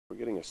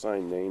getting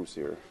assigned names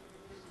here.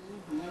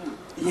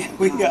 Yeah,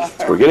 we are.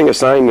 So we're getting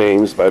assigned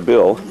names by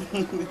Bill,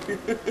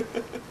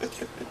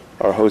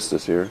 our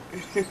hostess here,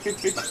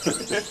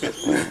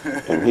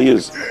 and he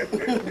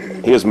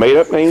has made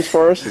up names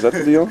for us. Is that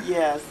the deal?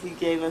 Yes, he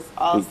gave us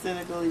all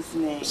Senegalese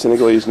names.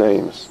 Senegalese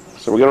names.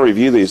 So we're going to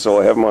review these so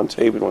I have them on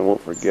tape and we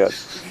won't forget.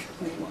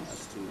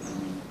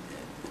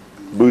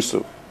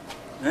 Busu.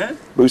 Huh?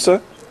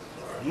 Busa?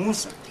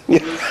 Musa.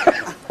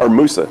 Yeah. Or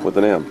Musa with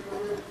an M.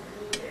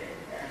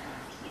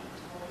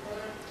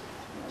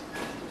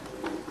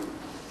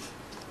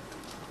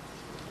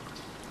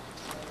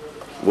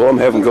 Well,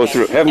 have him go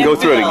through it again.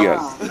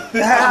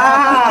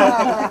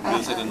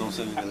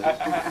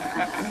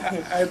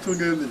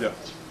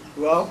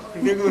 Well,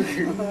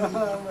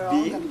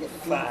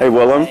 Hey,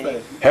 Willem,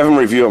 have him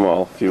review them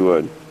all, if you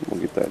would.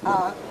 We'll get that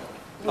done.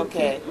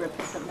 Okay.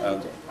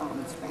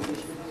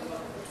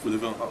 Vous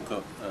devez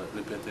encore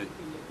répéter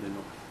les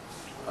noms.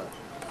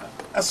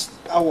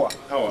 Awa.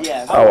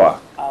 Yes. Awa.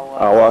 Awa.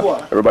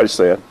 Awa. Everybody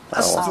say it.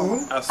 Awa.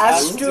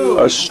 Astu.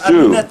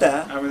 Astu.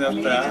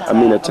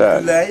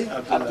 Aminata.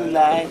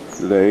 Abdoulaye.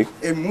 They.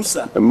 And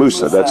Musa. And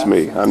Musa, that's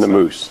me. I'm the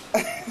moose.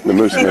 The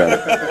moose man.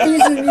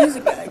 He's a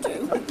music guy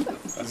too.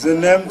 The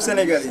name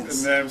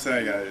Senegalese. The name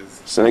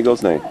Senegalese.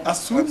 Senegal's name.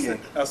 Asu. Okay.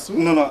 Asu.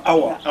 No.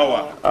 Awa.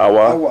 Awa.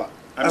 Awa.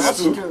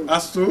 Astu.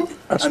 Astu.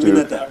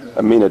 Aminata.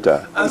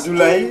 Aminata.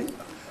 Abdoulaye.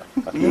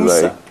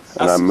 Abdoulaye.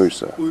 And I'm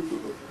Musa.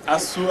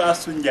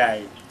 Asu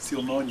Ndiaye.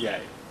 Surnom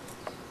Ndiaye.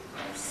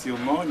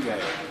 Surnom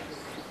Ndiaye.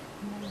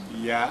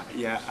 Il y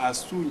a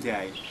Asu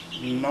Ndiaye.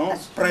 Non,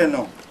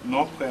 prénom.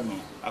 Non prénom.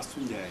 Asu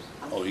Ndiaye.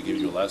 Oh, he gave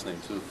you a last name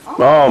too.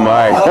 Oh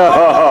my.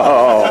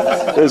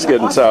 Oh, this is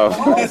getting tough.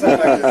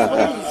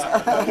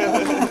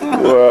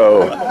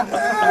 Whoa.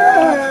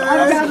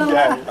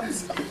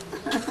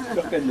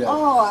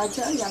 Oh, I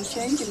tell you, I'm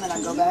changing when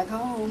I go back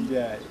home.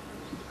 Yeah.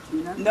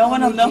 No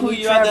one will know who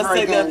you are. They'll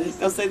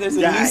say there's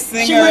a new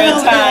singer Sure,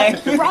 in time.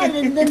 right,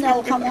 and then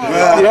they'll come out.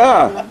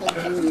 Yeah.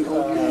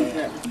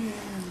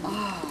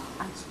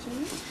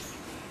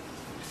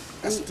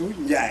 Astu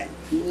Ndiaye.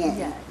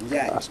 Yeah.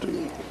 Ndiaye. Astu.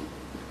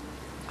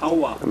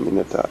 Awa.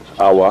 Aminata.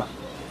 Awa.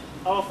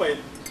 Awa Faye.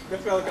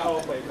 Let's spell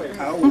Awa Faye.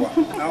 Awa.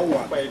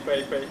 Faye.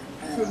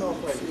 Surnom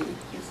Faye.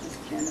 This is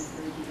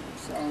Jennifer,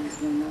 so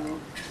you know.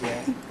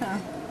 Yeah.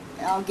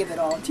 I'll give it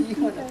all to you.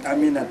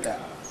 Aminata.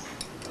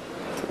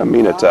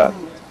 Aminata.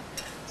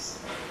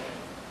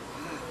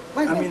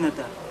 Wait a minute.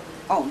 Aminata.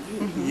 Oh,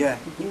 Yeah.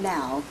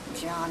 now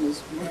John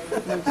is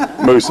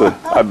Musa.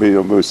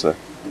 Abiyo Musa.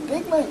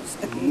 big ways.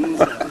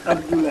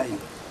 Abdoulaye.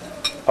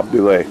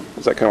 Abdoulaye.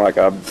 Is that kind of like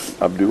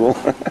Abdul?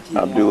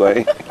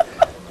 Abdoulaye.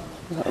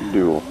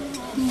 Abdul.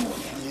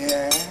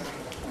 Yeah.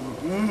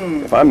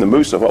 If I'm the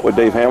Musa, what would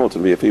Dave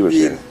Hamilton be if he was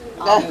here?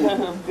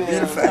 Beautiful.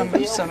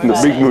 The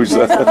big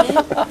Musa.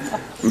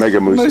 Mega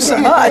Musa. Musa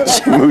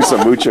much. Musa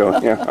mucho.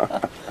 Yeah.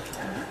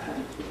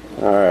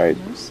 All right.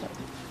 Okay.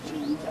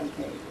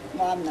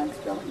 Well, I'm not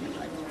spelling it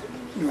like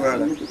that.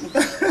 Voilà.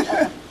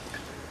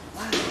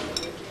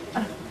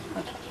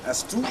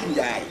 Astu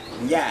Ndiaye.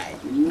 Ndiaye.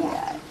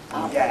 Yeah.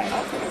 Ndiaye.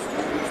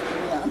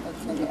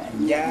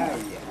 Ndiaye.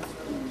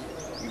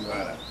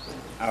 Voilà.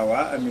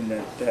 Awa,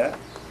 Aminata,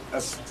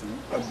 Astu,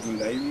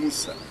 Abdoulaye,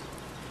 Musa.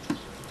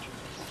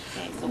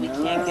 Okay, so we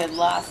can't get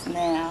lost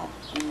now.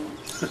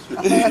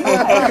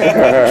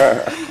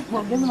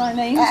 Well, give me my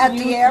name. At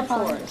the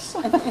airport. Yes.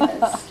 In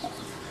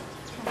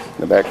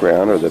the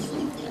background are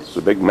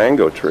the big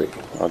mango tree.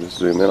 I'll just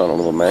zoom in on a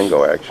little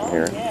mango action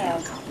here. Yeah.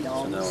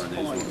 So now our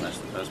names will match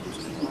the best.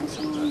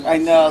 I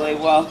know they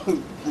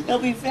won't. It'll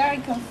be very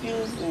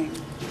confusing.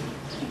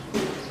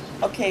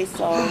 Okay,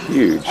 so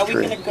Huge are we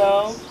tree. gonna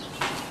go?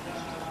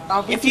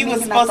 If he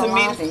was supposed to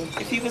meet,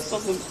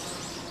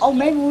 Oh,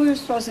 maybe we were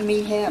supposed to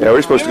meet him. Yeah,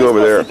 we're supposed to go over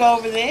we were there.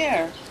 supposed to go over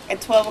there at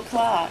 12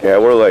 o'clock. Yeah,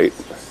 we're late.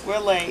 We're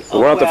late. But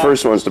we're not the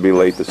first ones to be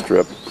late this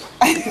trip.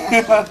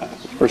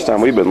 First time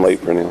we've been late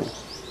for anything.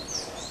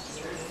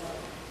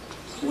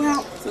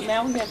 Well, So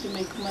now we have to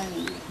make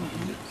money.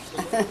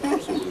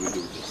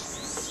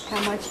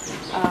 how much?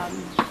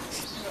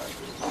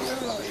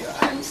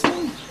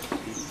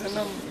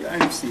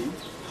 AMC.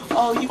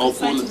 Oh, you can Oh,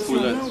 send to pour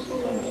the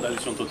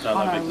l'addition totale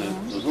avec le...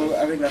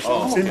 Avec la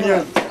chambre. C'est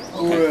mieux.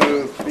 Pour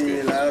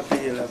payer là,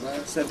 payer là-bas.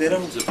 Ça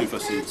dérange. C'est plus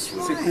facile.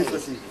 C'est plus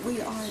facile.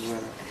 We are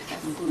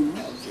food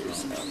houses or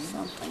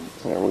something.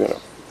 Yeah, we're gonna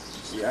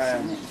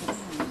Yeah. Do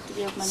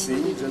we have money to See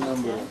leave the them?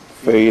 number.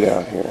 fade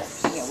out here.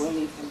 Yeah, we'll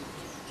leave them.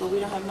 But we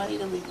don't have money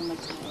to leave them at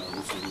 12.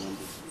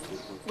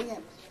 We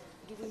have,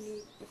 do we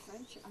need the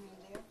French? I mean,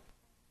 there?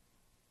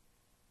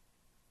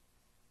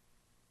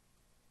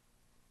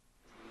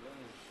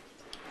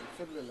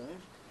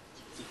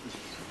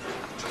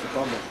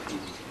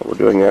 What we're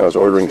doing now is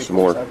ordering some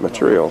more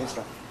material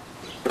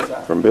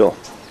from Bill.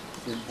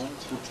 C'est bon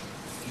pour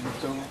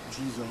 8 ans,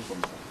 10 ans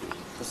comme ça.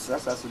 Parce que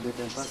ça se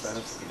déteint pas, ça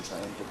reste comme ça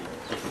un peu.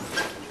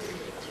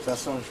 Ça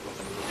change quoi.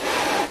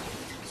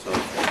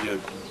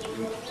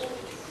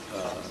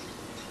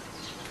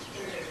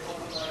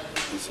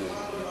 So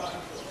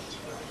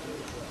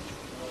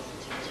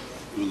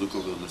you we'll look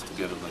over the list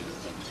together later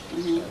and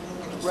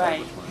decide Right.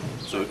 which one.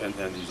 So, and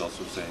he's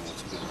also saying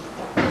it's good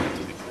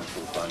to be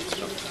careful buying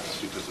stuff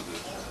because of the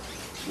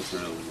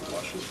material when you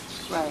wash it.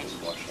 Right.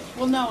 Wash out.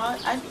 Well, no,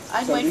 I'd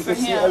Ça wait veut for dire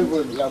que si elle him.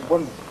 veut la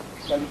bonne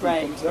qualité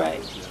Right, comme ça,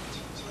 right.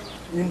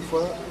 une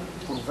fois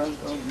pour 20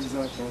 ans, 10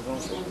 ans, 15 ans,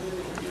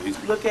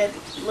 c'est Look at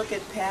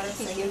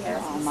Patterson, he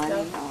has some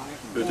stuff.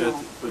 Peut-être,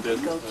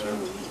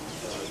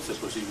 c'est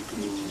possible que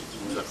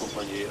nous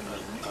accompagniez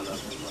à la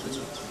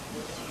maison.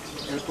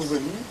 elle peut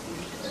venir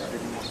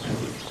avec moi.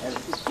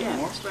 Elle, Yeah,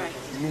 moi, right.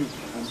 nous,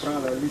 on prend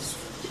la liste,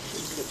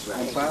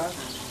 on part,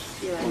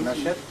 Yeah. on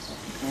achète,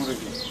 on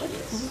revient.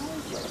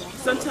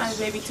 Sometime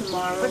maybe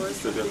tomorrow or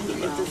something.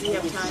 Does he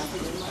have time for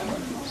tomorrow?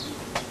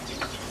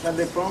 Ça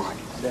dépend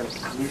d'elle.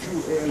 Le jour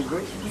où elle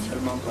veut,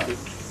 elle m'en parle.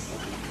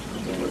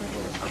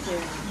 Okay.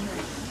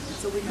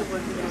 So we can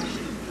work it out.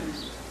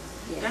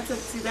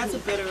 That's a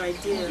better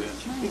idea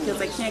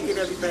because I can't get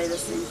everybody the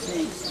same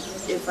thing.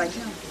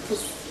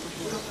 Because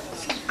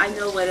I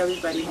know what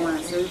everybody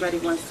wants. Everybody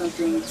wants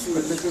something to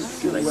Parce que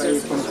si vous like voyez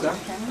this. comme ça,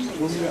 il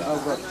vaut mieux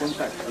avoir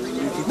contact avec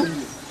les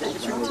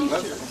étudiants dans les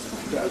classes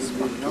qu'avec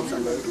les gens qui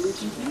veulent.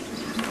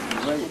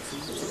 Voyez,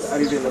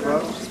 arriver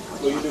là-bas,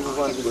 au lieu de vous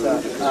vendre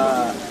ça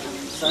à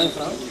 5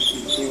 francs,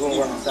 ils vont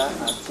vendre ça à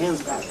 15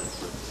 francs.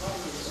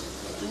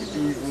 Et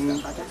puis ils vont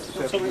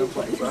faire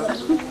n'importe quoi.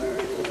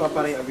 C'est pas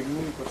pareil avec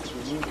nous, parce que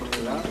nous, on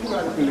est là,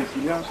 que le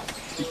client,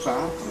 il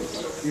part,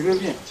 il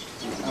revient.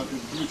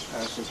 Il dit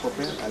à ses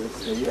copains à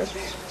l'extérieur,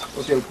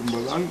 Hôtel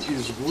Kumbalan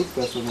is good,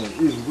 personnel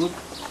is good,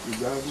 il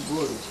doit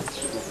go.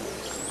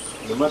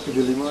 Le marque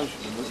de l'image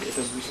de notre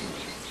établissement.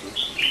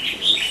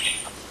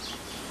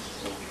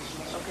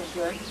 Okay,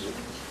 good.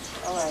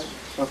 All right.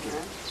 Okay.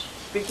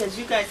 Because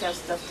you guys have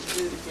stuff to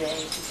do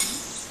today,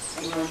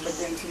 but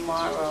then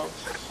tomorrow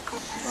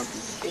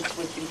it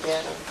would be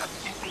better.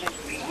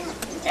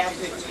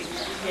 After,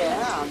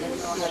 yeah. Then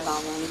we'll have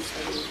our own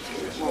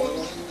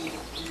study.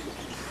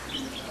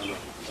 Alors,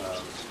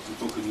 il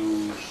faut que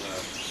nous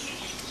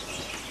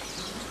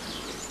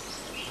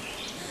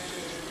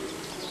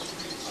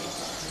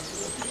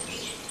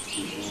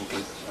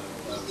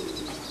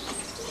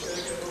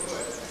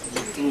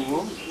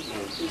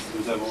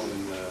nous avons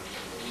une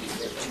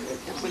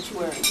Which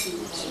were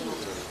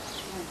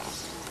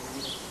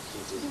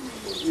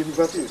Une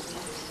voiture.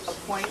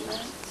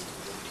 appointment?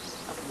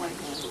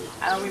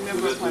 I don't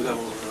remember nous appointment.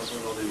 avons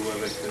un rendez-vous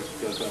avec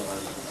quelqu'un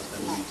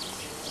à nuit.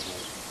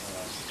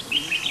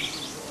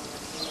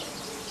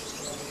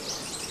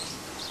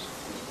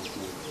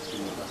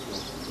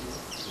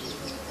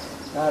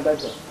 Ah,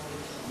 d'accord.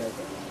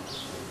 D'accord.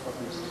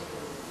 Okay.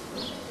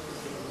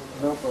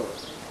 No problem.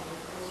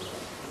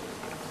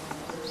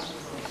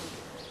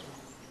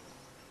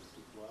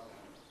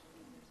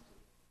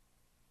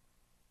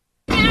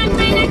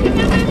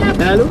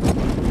 Allô?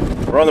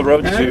 We're on the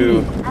road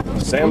to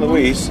San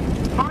Luis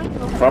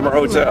from our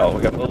hotel.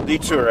 We got a little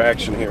detour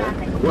action here. And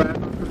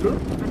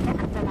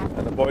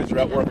the boys are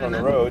out working on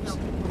the roads.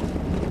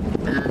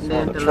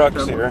 On the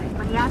trucks here.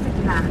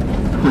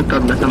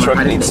 The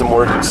truck needs some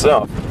work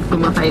itself.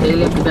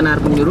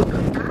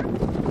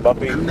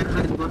 Bumpy.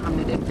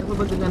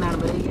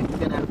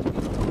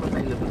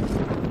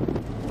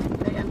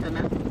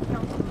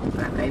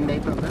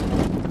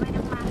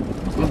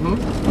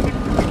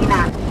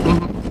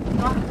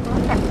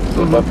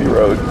 Bumpy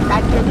road.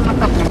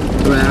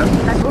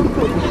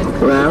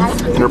 Well,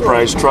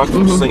 Enterprise truck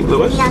from St.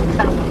 Louis.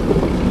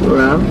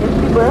 well.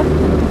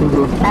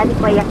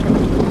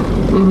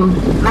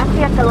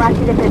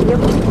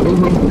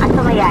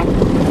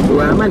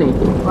 waaw ma ne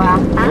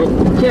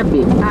ceeb bi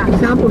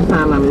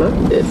 100% lan la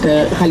te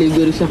xale yu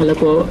góor yi soxla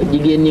ko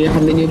jigéen ñi nga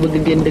xam ne ñoo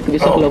bëgg génn dëkk bi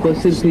soxla ko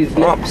surprise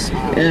la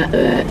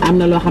am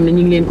na loo xam ne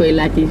ñu ngi leen koy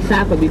laaj ci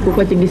saako bi ku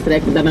ko ci gis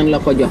rek danañ la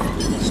ko jox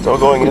Still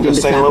going into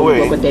St. boo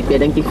Louis. ko teppee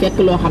da nga ci fekk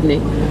loo xam ne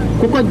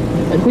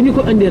ku ñu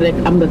ko indi rek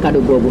am nga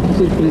cadeau boobu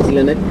surprise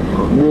la nag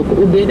boo ko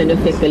ubbee da nga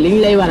fekk li ñu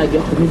lay war a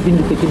jox ñu bind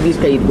ko ci biir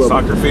kayit boobu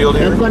Soccer field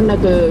here. kon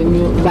nag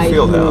ñu bàyyi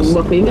Field house.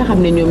 mbokk yi nga xam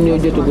ne ñoom ñoo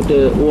jotagut a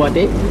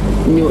woote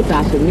ñu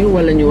taasu ñu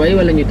wala ñu woy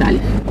wala ñu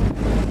taalif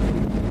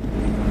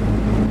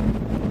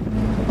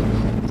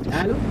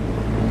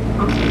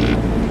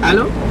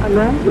allo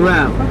allo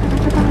waaw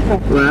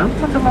waaw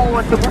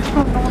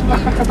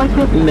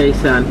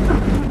ndeysaan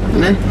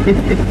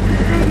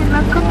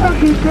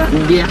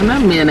jeex na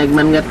mais nag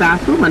mën nga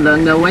taasu mën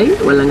nga way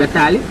wala nga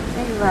taalif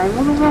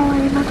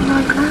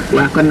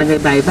waaw kon da ngay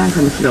bàyyi baax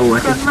na si nga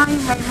woote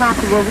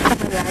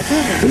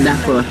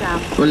d'accord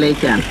Oley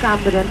Thiam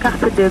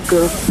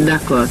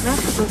d'accord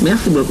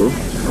merci beaucoup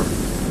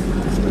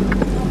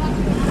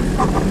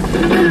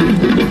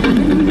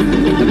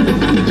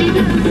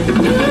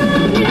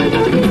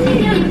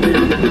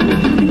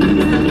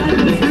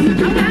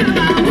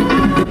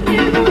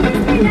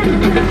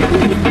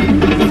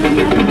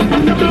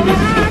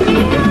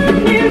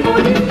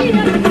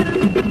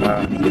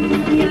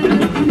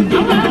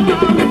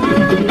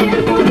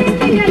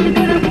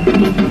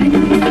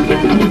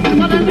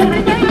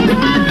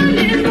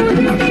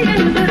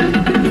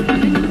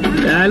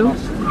allo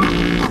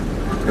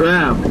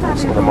waaw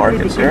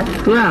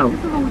waaw.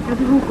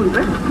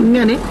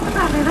 nga ne.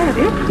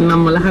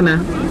 nam la xanaa.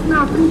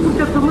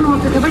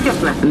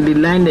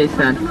 billaay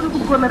ndeysaan.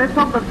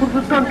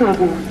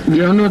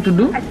 yow noo tudd.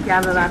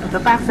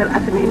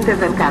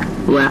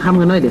 waaw xam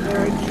nga nooy def.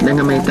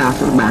 danga may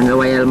taasul baa nga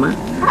wayal ma.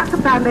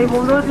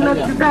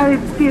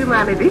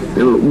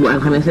 bu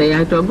alxames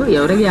yaay togg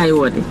yow rek yaay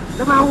woote.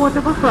 damaa woote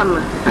ba sonn.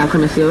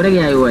 alxames yow rek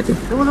yaay woote.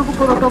 dama la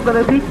bëggoon a toggal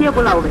bii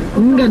ceebu law bi.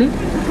 nga ne.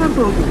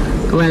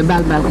 waaye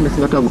baal alxames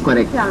nga togg ko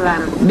rek.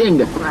 dégg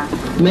nga.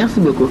 merci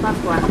beaucoup.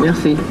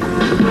 merci.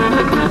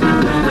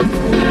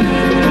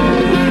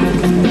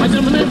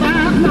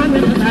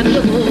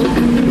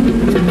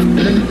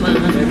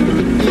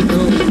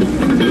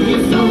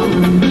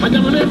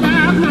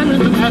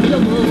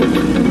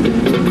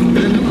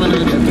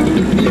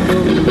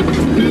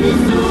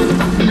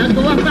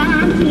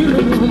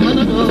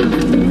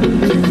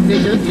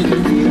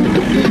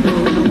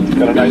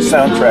 Got a nice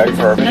soundtrack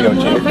for our video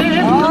team.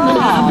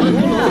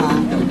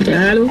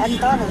 Allô?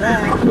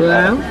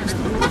 Waaw.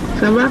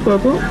 Ça va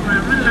kooku?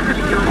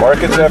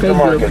 Markets after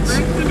markets.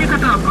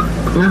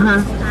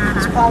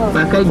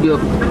 Waa kay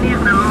Diouck.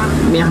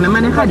 neex na ma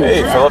ne xadi.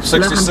 Hey, Philip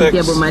 66.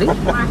 ceebu mari.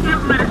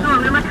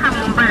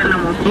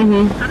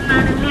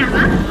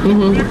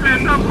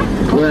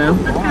 waaw.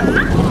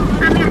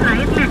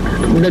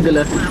 dëgg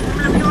la.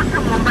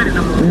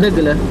 dëgg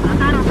la.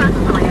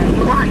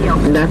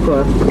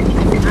 d'accord.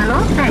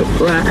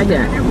 waa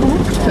Adja.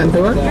 sant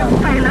wa.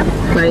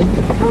 Fay.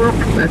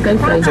 waa kay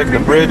Fay. Take the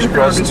bridge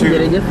across to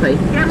jërëjëf Fay.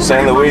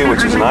 St. Louis,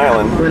 which is an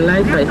island.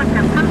 wallaay Fay.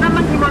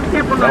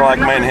 Kind of like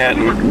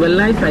Manhattan.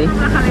 wallaay Fay.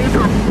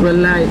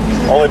 wallaay.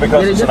 Only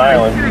because it's an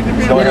island.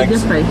 It's the only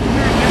jërëjëf Fay.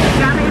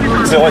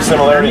 It's the only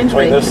similarity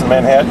between this and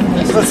Manhattan.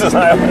 This is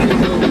an island.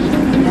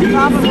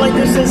 Probably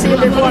this is here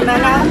before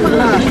Manhattan.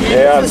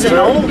 Yeah, This it's is an true.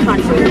 old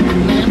country.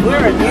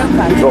 We're a new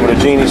country. Go over to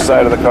Jeannie's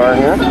side of the car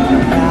here.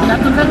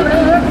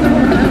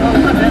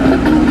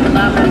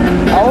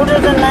 Older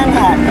than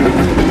Manhattan.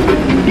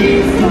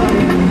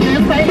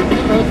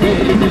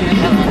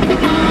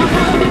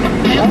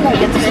 I'm gonna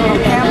get this little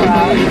camera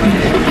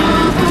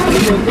out.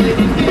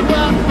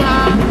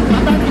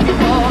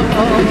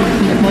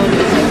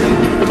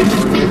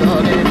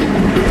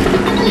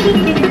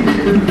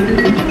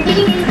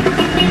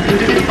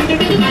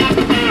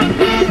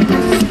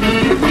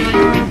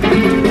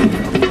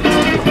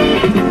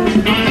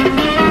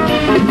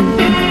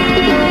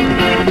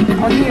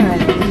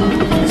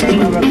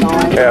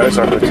 Yeah, there's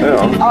our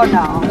hotel. Oh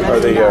no. Or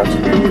the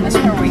That's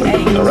where we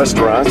ate.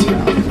 restaurant.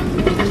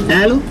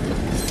 allo.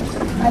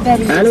 I bet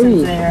he allo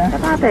oui.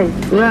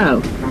 waaw.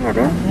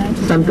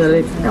 sant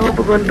rek. dama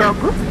bëggoon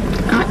togg.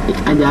 ah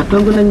Adja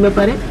togg nañ ba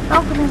pare.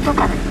 togg nañ ba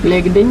pare.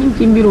 léegi de ñu ngi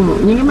ci mbirum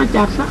ñu ngi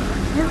maccaat sax.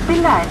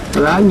 billaay.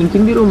 waaw ñu ngi ci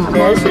mbirum.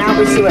 Yes, now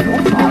we see what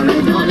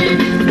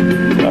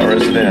Our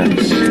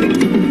residence.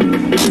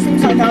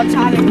 seems like our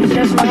timing was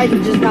just right. We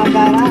just now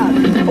got out.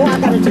 Oh, I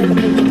gotta take a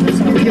picture of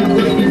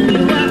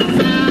this.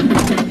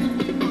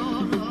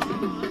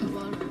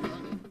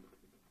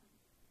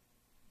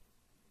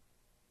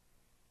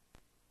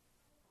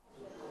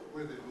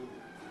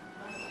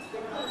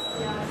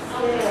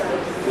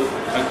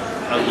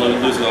 I'm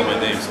losing all my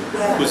names.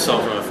 Who's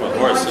selling for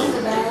rehearsal?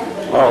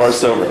 Oh, our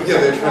silver.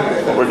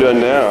 What we're doing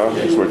now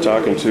is we're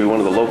talking to one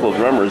of the local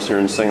drummers here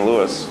in St.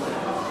 Louis.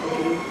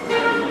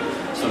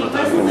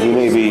 And he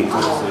may be,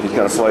 he's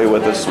going to play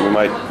with us. We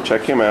might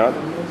check him out.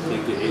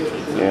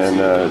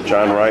 And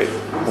John Wright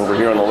over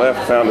here on the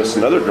left found us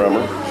another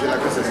drummer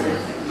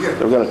that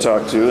we're going to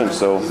talk to. And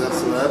so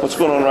what's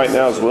going on right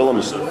now is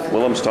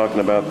Willem's talking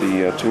about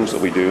the tunes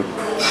that we do,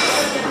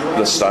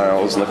 the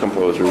styles and the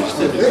composers.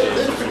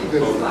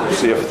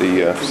 See if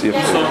the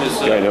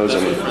guy knows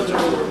any.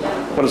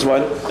 What is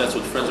what? That's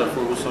what Friends Are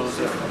For. Whose song is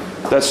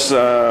that? That's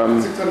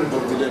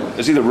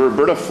it's either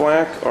Roberta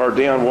Flack or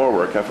Dionne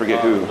Warwick. I forget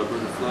who.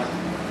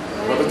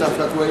 Or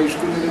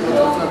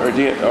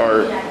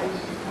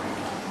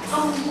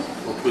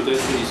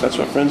that's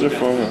what Friends Are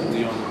For.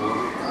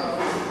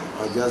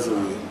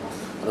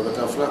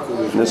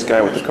 And this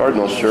guy with the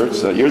Cardinal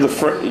shirts. You're your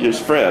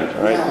friend,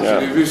 right?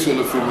 Yeah.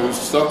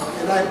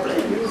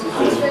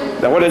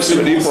 Now, what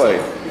instrument do you play?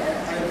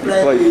 You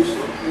play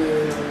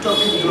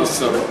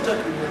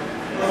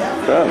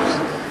drums.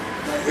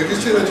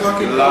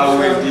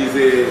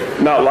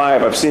 Not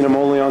live. I've seen him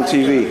only on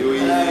TV.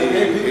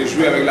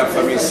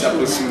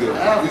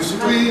 He's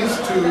pleased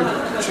to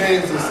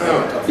change the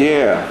sound.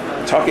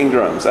 Yeah, talking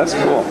drums. That's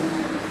cool.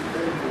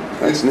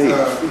 That's neat.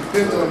 It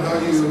depends on how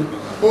you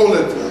hold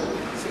it.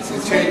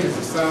 It changes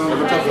the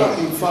sound.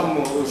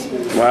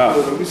 Wow.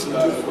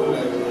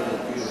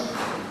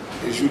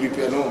 Et joue du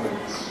piano même.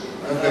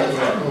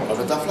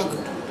 Avec ta flaque.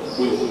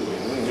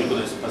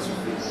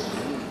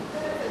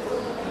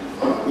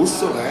 Où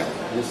serait?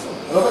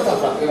 Avec ta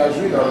flaque. Elle a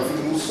joué dans le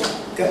film Mousson.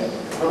 Ok.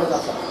 Avec ta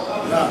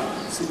flaque. Là,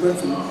 c'est quoi le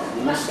film?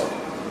 Mousson.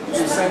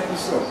 C'est 5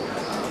 Mousson.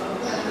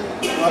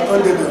 On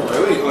des deux.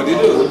 Oui, on dit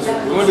deux.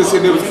 On essaie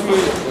de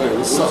filmer. Oui,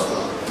 Mousson.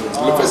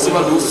 Le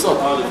festival de Mousson.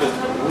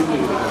 Oui,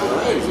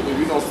 je l'ai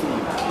vu dans ce film.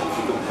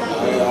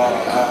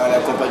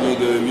 accompagné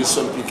de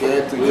Wilson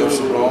Pickett, James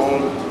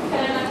Brown.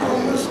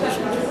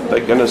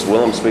 Thank goodness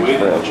Willem speaks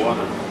French.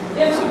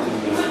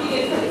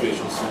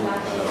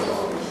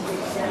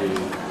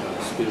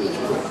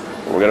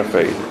 We're gonna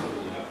fade.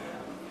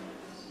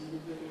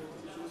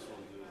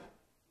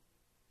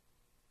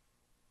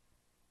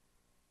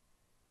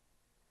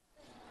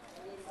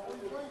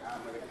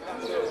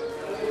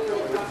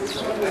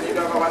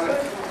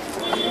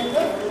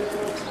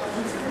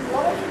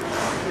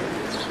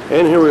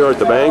 And here we are at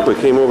the bank. We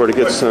came over to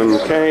get some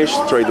cash,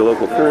 trade the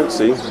local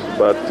currency,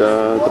 but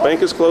the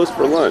bank is closed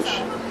for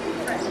lunch.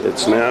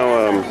 It's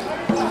now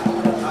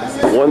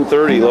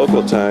 1:30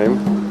 local time,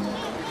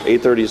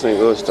 8:30 St.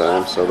 Louis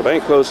time. So the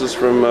bank closes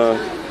from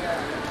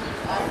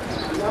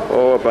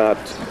about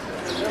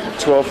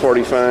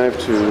 12:45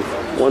 to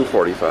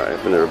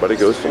 1:45, and everybody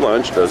goes to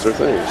lunch, does their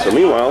thing. So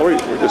meanwhile, we're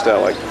just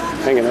out like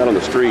hanging out on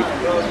the street.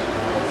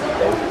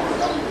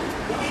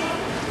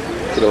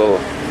 Get a little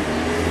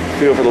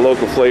feel for the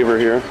local flavor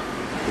here.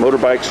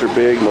 Motorbikes are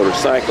big,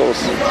 motorcycles.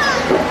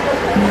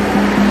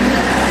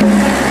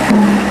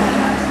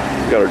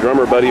 Got our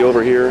drummer buddy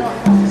over here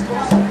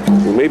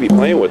who may be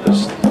playing with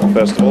this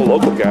festival,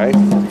 local guy.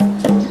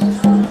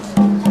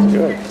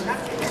 Good.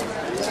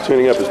 He's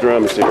tuning up his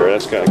drums here.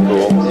 That's kind of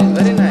cool.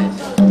 Very nice.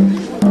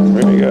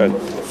 Very good.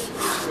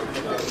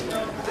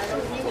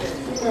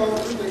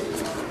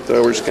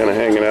 So we're just kind of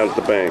hanging out at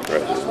the bank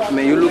right now.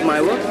 May you look my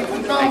work?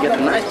 I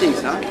get nice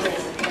things, huh?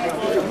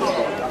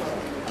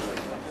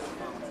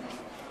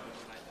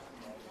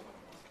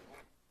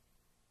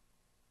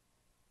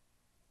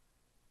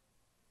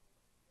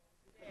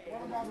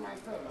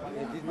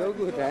 It did no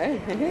good, eh?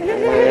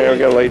 Yeah, we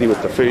got a lady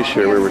with the fish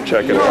here we were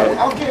checking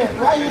out. Okay,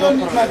 why you don't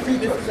need my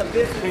feet?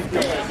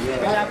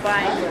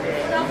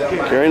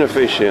 Carrying a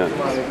fish in.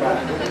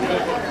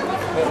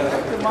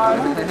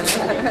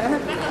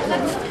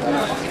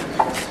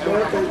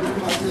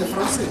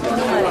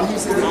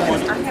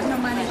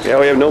 Yeah,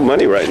 we have no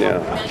money right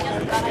now.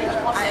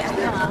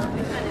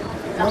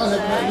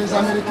 Les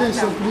Américains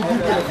sont plus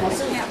durs que les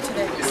Français.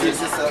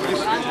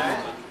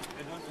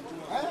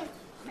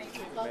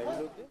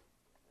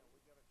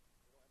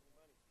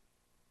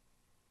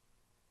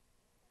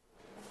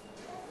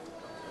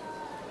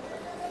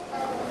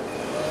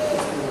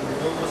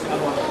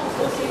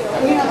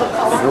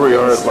 Here we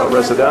are at La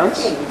Residence.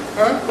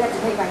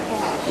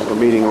 We're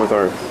meeting with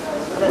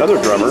another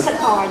drummer.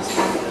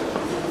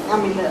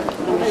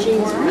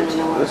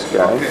 This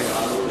guy.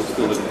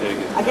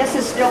 I guess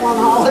it's still on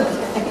holiday.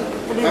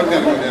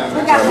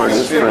 Drummer and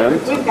his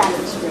friend. We've got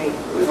it straight.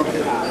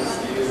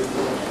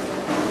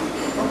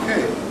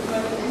 Okay.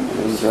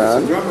 And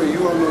John. Drummer, you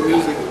all know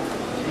music.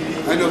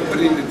 I know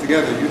putting it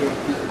together. You don't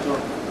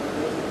talk.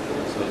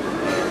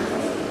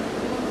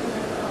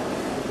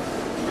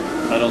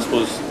 I don't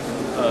suppose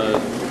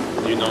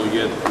you know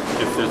yet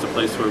if there's a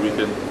place where we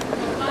can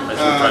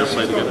actually try to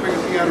play together. Bring a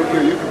piano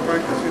here. You can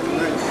practice here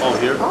tonight. Oh,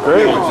 here?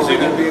 Great. You want to You're sing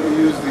going to be it? able to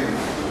use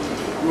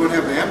you won't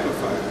have the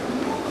amplifier.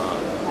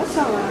 That's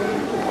all right.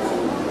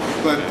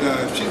 But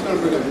she's going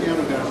to bring a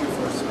piano down here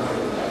for us tonight.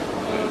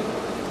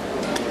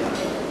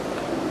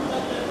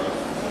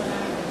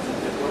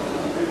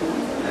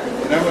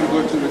 And I'm going to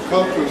go to the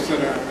Cultural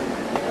Center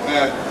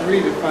at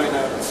 3 to find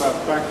out about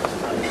practice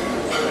time.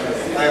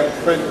 I have a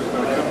friend who's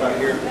going to come by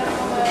here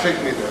and take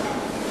me there.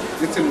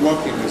 It's in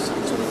walking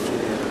distance. So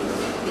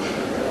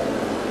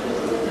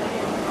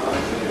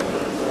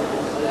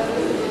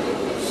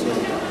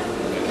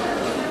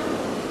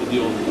Il dit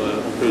on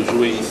peut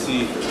jouer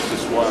ici ce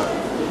soir.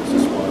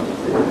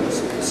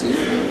 see?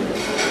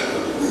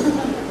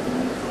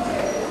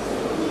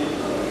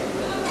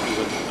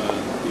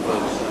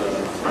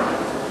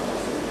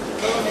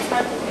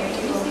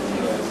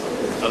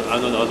 I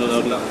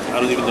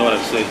don't even know what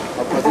I'm saying.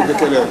 À partir de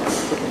quelle heure?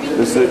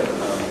 Does it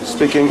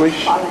speak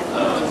English?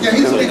 Yeah,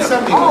 he speaks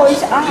some Oh,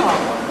 English. he's out.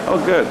 Oh,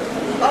 good.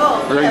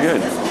 Very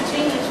good.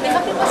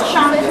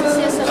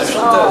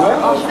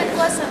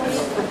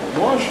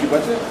 Moi, je suis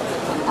batteur.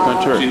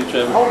 Hunter.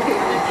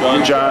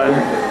 John.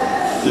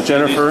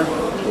 Jennifer.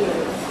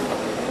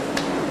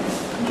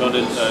 John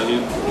il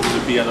joue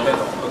le piano.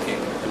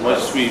 Et moi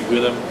je suis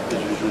Willem et je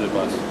joue le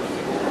basse.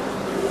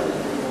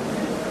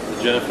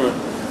 Et Jennifer,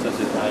 ça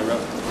c'est Tyra.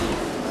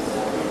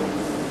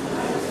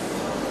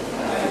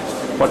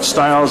 What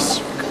styles,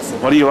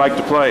 what do you like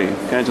to play?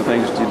 What kinds of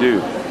things do you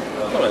do?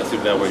 Well, I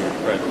assume that way you're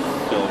friend.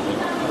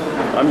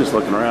 I'm just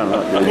looking around.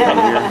 Not really down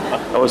here.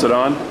 Oh, is it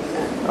on?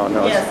 Oh,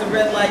 no. Yes, the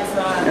red light's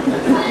on.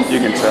 You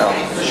can tell.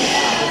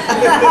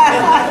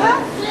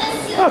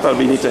 I thought it'd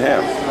be neat to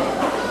have.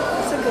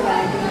 That's a good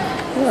idea.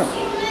 Yeah.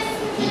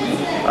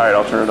 All right,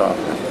 I'll turn it off.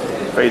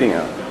 Fading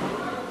out.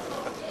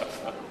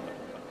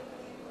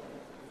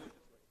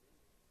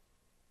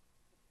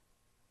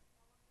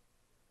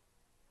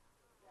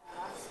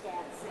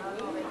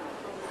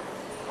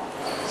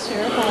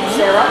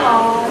 Sarah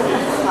Hall.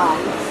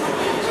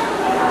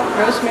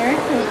 Rosemary?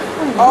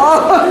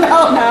 Oh,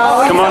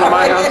 no. Come on to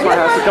my house,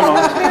 come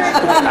on.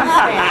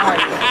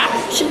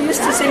 She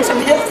used to sing some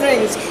hip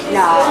things.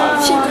 No,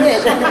 she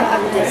did.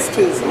 I'm just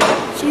teasing.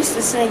 She used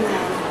to sing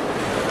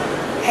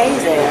Hey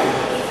There.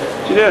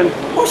 She did.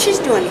 Oh, she's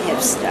doing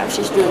hip stuff.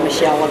 She's doing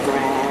Michelle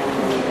LeGrand.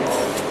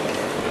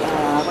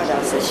 What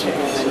else is she doing?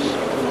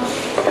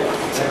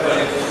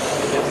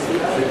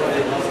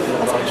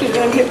 I thought she was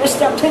doing hipper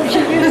stuff, didn't she?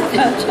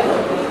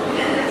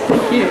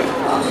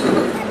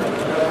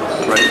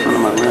 Right in front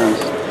of my lens.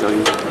 Tell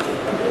you.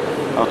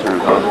 I'll turn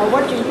it off.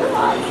 What do you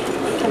like?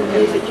 What kind of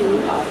music do you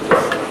like?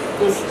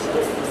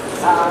 Interested.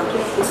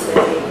 Just to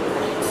say,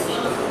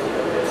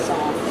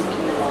 song that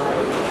you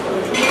like.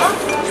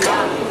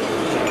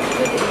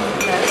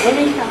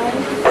 Anytime.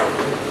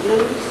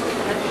 Blues.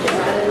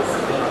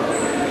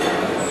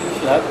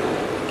 Plug?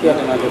 You have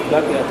another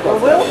plug? Well,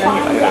 we'll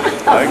find out.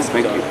 Thanks,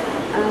 thank you.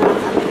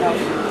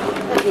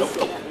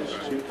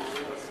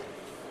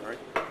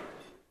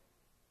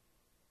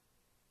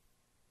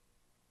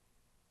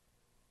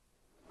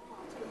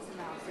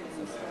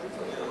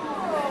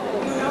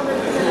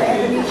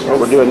 What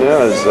we're doing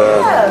now is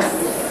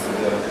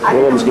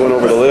Willem's going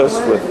over the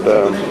list with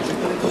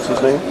what's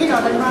his name?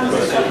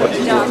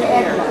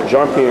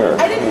 Jean-Pierre.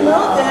 I didn't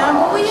know them.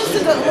 Well, we used to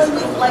go when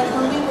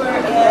we were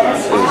in high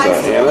school.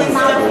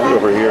 Anna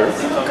over here.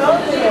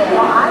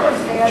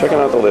 Checking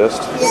out the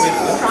list.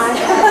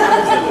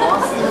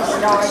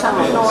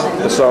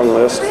 The song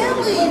list. You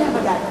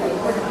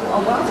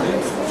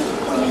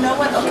know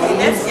what? Okay,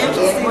 that's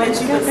interesting that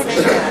you would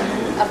say that.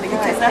 A big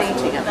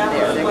painting up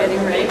there. They're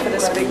getting ready for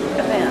this big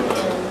event.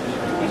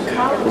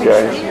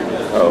 Okay.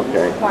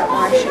 Okay.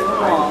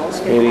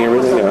 Painting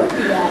everything up.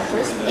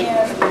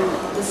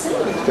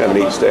 Got a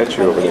neat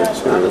statue over there too.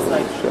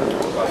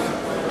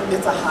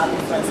 It's a hobby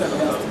friends have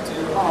else to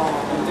do.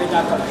 They're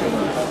not going to pay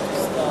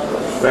stuff.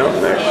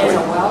 Fountain actually.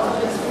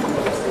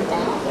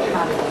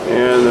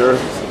 And they're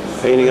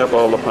painting up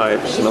all the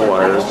pipes and the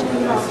wires.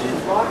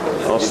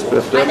 All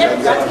spiffed I up.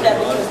 never got to that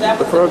because that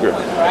was The program.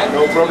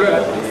 No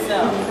program.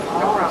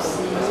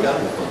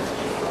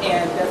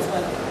 And that's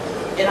when,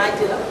 and I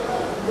did a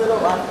little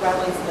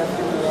off-Broadway stuff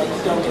and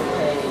you don't get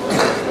paid.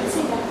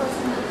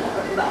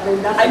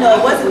 I know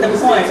it wasn't the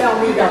point.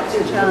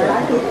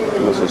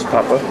 And this is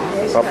Papa.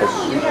 Papa's.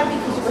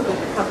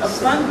 A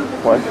fun group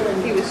of What? people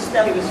and he was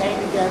hanging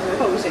together.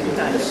 Posing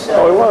kind of show.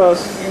 Oh, it was.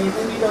 And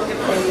then you don't get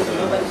paid and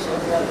nobody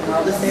shows up and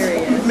all this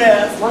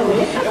mess. It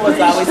was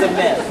always a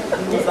mess.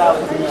 It was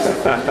always a mess.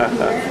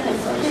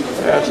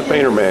 Yeah, it's a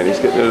painter man. He's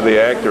getting into the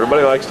act.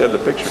 Everybody likes to have the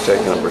picture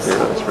taken over here,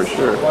 that's for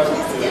sure.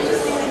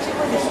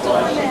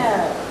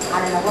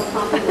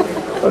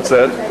 What's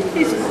that?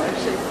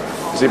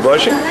 Is he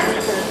blushing?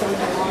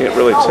 Can't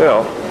really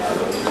tell.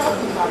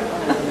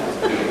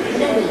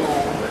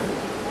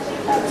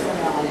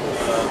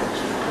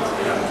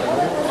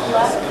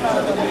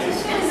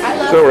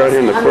 So we're out here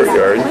in the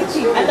courtyard. I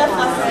left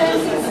Los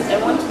Angeles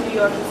and went to New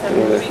York in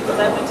 73 because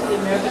I went to the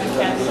American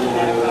Academy of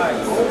Dramatic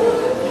Arts.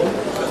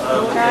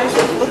 Guys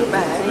with book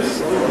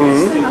bags.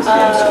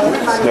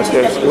 That's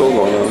got school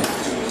going on.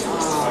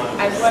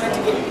 I wanted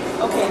to get,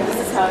 okay, this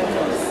is how it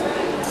goes.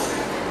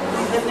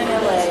 I lived in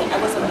LA. I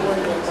wasn't born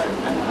there, but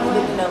I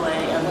lived in LA.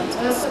 I went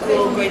to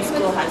school, grade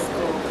school, high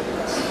school,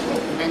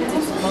 and then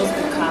did most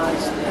of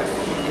college there.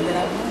 And then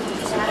I went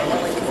to China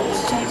because it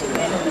was changing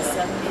then in the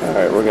 70s. All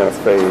right, we're going to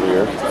fade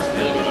here.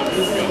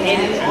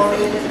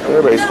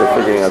 Everybody's still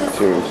figuring out the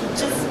tunes.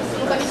 Just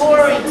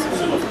boring to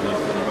me.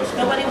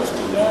 Nobody was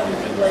together.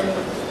 People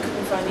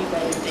couldn't find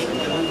anybody to think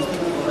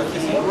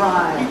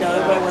right. You know,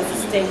 everybody wants to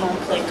stay home,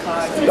 play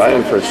cards.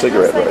 Dying for a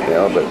cigarette right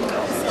now, but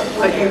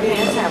But you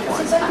can't have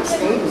one.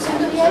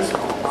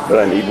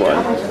 I need one.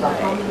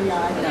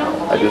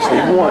 I just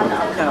need one.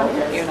 No,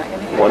 you're not going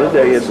to have One a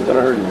day isn't going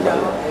to hurt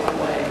anybody.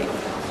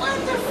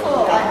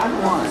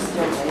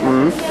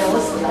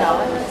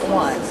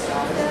 one.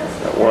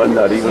 Not one,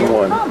 not even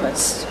one.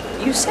 Promise.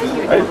 You said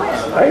you I,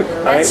 did.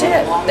 That's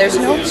it. There's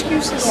no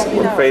excuses.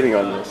 we're fading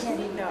on this.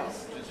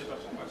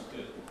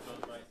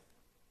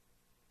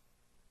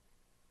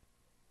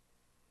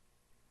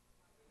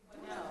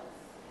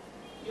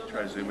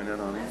 Try zooming in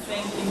on it.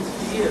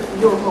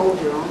 You'll hold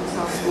your own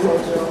self.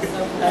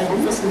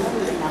 And this is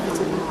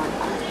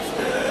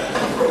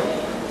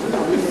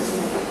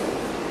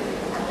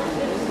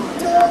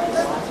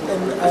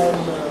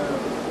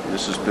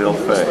This is Bill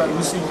Fay.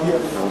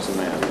 How's the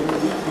man?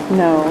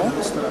 No,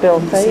 Bill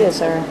Fay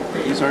is our,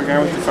 He's our guy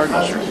with the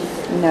cardinal shirt.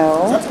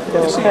 no,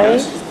 Bill Yes, he Fay,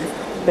 is.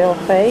 Bill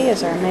Fay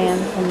is our man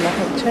from the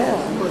hotel.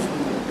 He's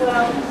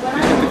got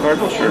the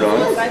cardinal shirt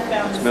on.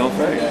 It's Bill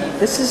Fay.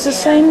 This is the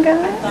same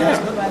guy? Yeah.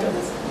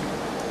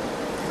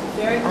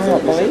 I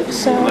don't believe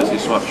so. Unless he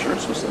swapped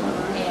shirts with someone.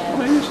 Well,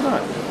 maybe it's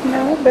not.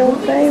 No, Bill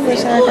Fay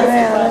was our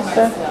guy out of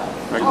the,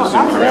 I can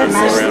zoom around, go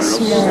around real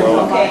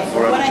slow. Okay,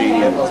 We're what up I G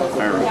had and was,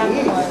 higher. I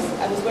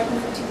was working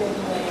for Tuesday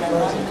Senegal and I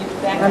wanted to get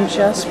back. I'm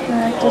just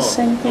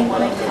practicing, people.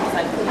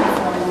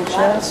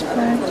 Just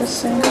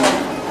practicing.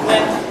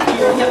 When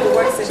you have to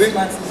work 6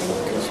 months and then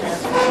you can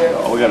transfer.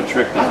 Oh, we got a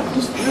trick now.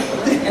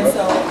 And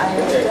so I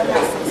had done my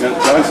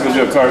John's going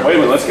to do a card. Wait a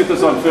minute, let's get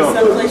this on film.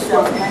 Someplace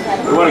else.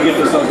 We want to get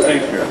this on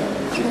tape here.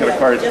 She's got a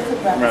card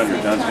around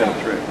here. John's got a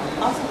trick.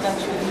 Also got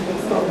you.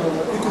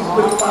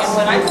 And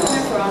when I come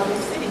in for all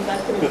these cities, I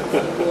could have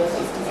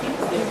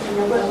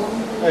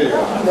There you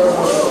go.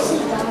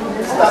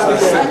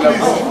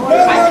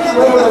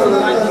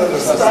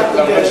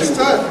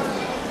 Start.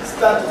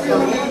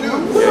 What do you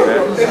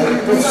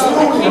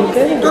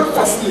do? Don't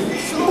fastly.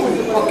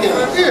 Okay,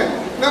 here.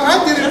 Now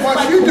I didn't want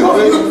you to do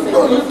it. No,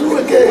 you do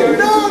it again.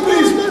 No,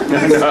 please.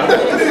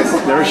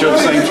 Never showed the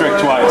same trick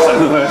twice.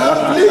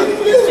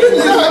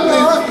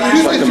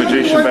 It's like the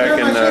magician back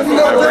in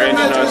Branch, I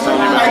was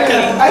telling you about.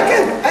 I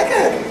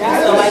can.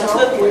 So I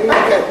took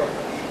it.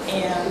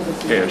 And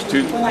Okay, there's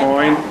 2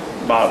 coin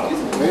bottles.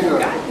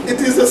 It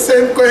is the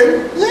same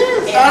coin.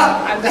 Yes.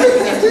 I'm going to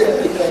get to it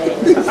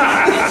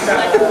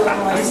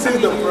This is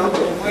the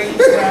problem.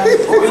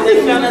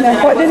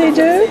 Now, what did he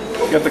do?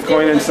 Got the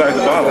coin inside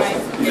the bottle.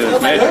 He did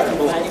his magic.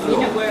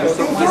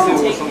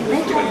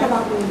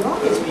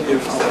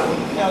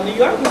 No, New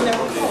York was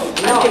never closed.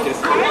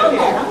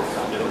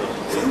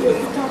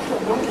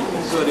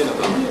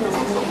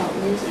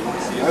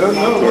 I don't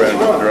know. Go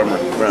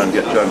around,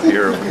 get John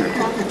Pierre over here.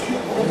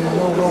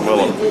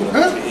 Willem.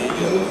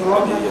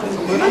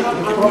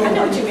 I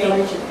know what you mean. I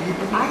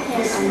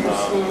can't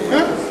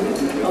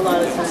understand a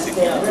lot of times. I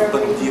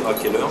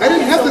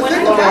didn't have to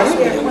think about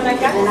it. When I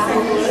got to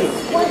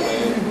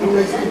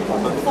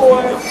for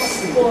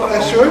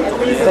Sure.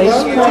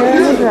 Bass player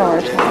and the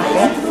drummer talking.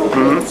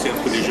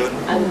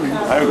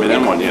 I haven't been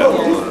in one yet.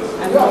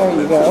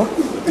 There you go.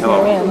 Hello.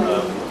 You're in.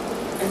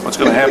 What's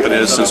going to happen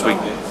is, since we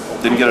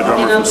didn't get a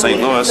drummer from St.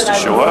 Louis to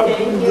show up,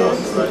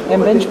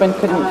 And Benjamin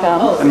couldn't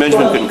come. and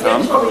Benjamin couldn't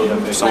come,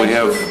 so we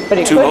have But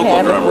he 2 could local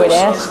have if we'd drummers.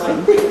 asked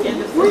him.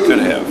 Could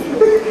have.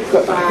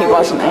 But he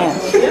wasn't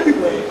asked.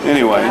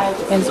 Anyway,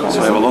 so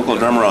we have a local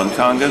drummer on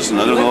congas,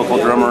 another local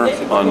drummer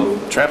on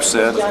trap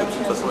set,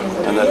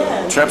 and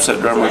that trap set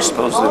drummer is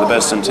supposedly the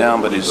best in town,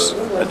 but he's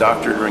a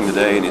doctor during the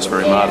day and he's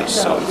very modest,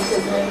 so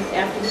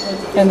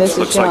And this is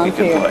looks like John he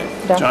can Pierre. play.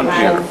 Dr. John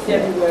Pierre.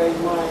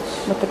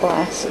 With the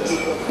glasses.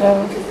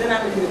 No,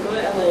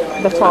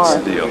 the That's far.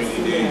 the deal.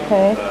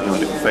 Okay. You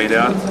want to fade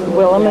out?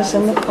 Willem is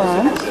in the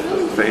front.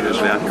 Fade is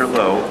down here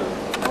low.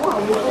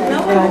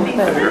 Right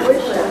there.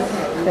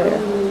 There.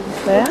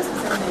 That?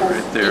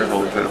 Right there,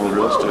 hold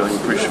real still. You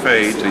push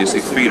fade till you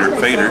see fader.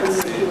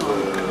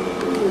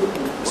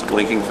 It's a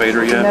blinking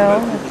fader yet?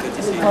 No.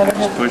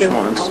 Just push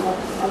once.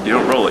 You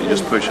don't roll it, you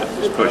just push it.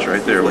 Just push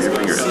right there where your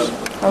finger is.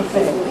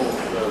 Okay.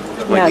 It's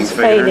Now blinking it's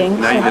fader. fading.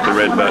 Now you hit the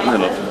red button,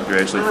 it'll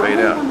gradually fade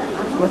out.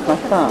 With my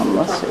thumb.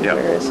 Let's see. Yep.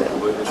 Where is it?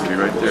 It should be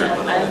right there.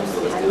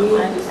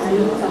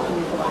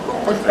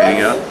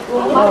 Fading out.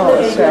 Oh,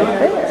 it's right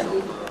there.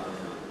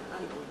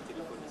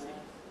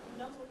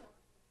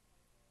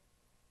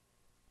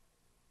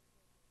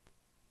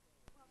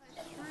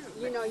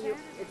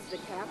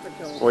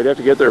 Well, we'd have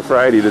to get there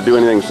Friday to do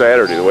anything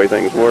Saturday, the way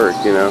things work,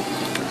 you know.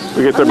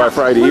 We get there by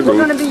Friday evening.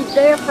 We're going to be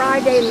there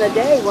Friday in the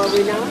day, were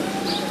we not?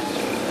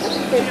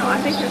 I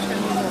think there's going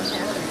to be more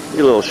Saturday.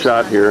 Get a little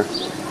shot here.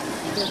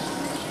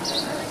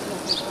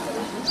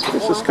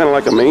 This is kind of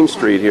like a main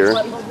street here.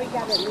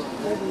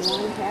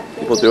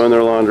 People doing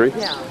their laundry.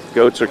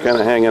 Goats are kind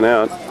of hanging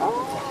out.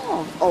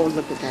 Oh,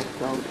 look at that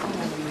goat.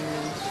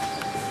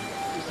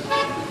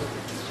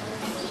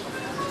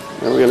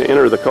 Now we're going to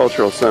enter the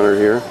cultural center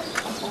here.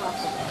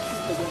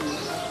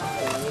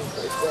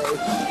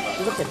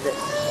 Look at this.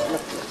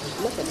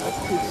 Look at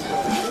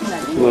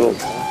this. Little.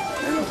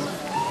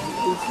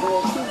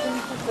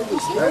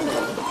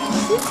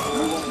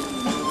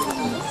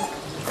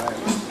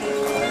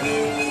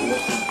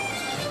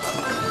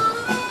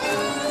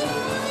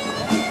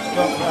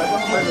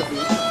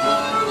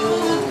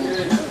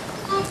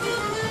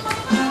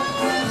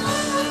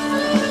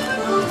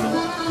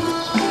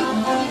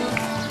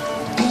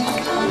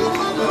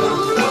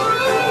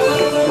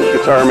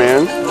 Guitar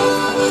man.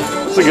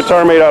 It's a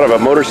guitar made out of a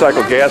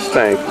motorcycle gas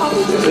tank.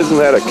 Isn't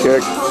that a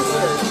kick?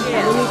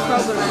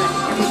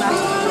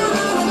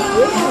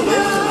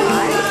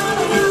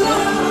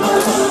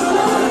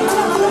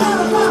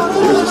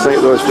 Here's the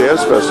St. Louis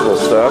Jazz Festival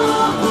stuff.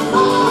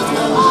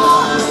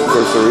 Of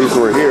course, the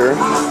reason we're here.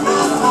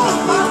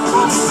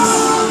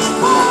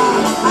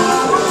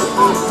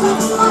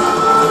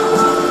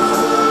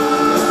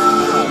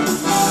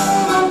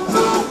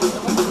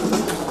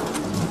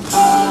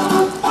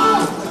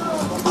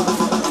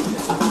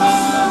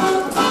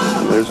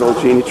 There's old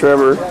Jeannie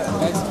Trevor.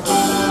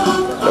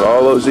 Got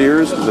all those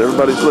ears because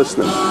everybody's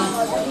listening.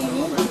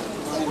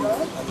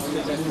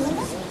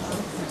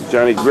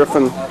 Johnny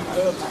Griffin.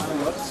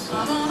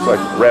 It's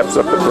like wraps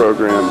up the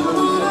program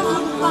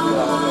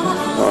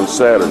on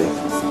Saturday.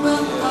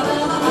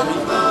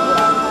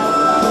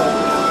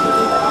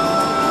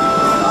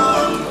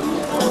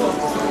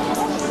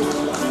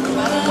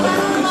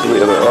 Some of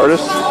the other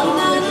artists.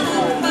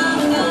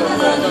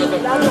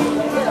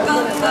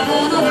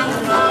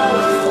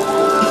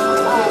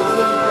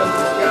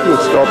 The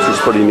sculpture's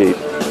pretty neat.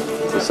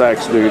 The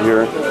sax dude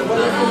here.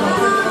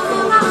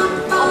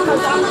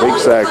 Big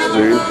sax,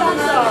 dude.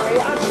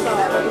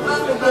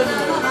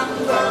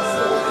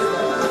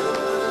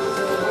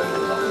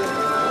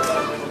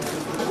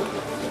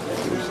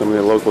 There's some of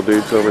the local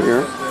dudes over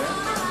here.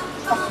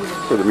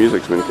 That's where the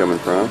music's been coming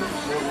from.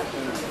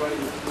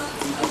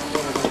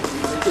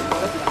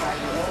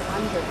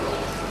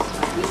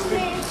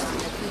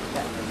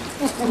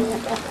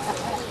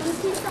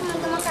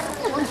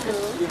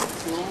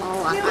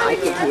 Oh, I like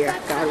it here.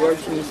 God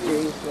works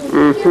mysteries.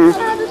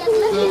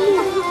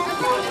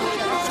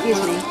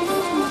 Excuse me.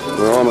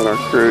 Well, I'm in our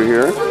crew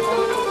here.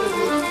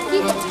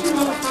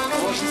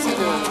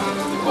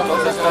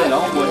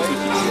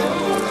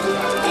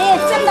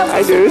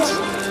 Hi, dudes.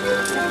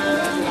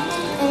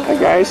 Hi,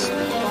 guys.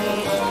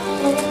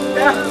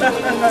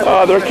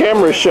 Oh, they're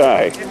camera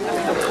shy.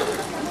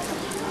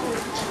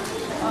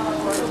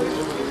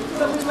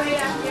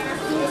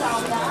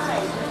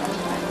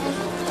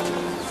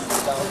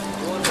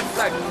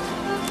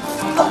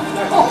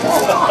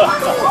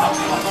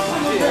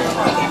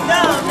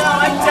 No,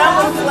 I'm done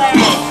with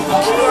flags.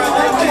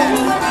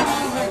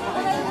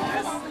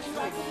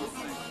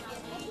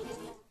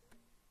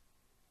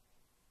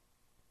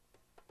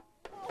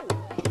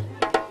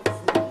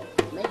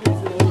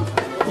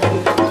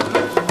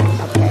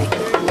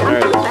 All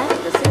right.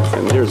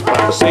 And here's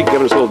Papa Sink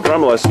giving us a little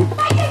drum lesson.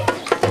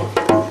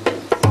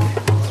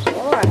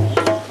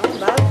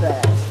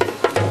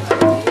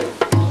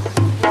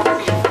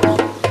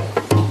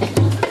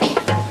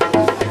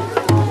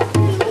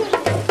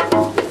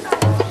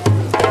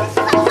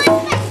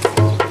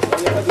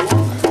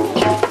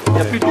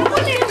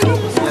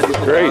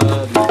 Great.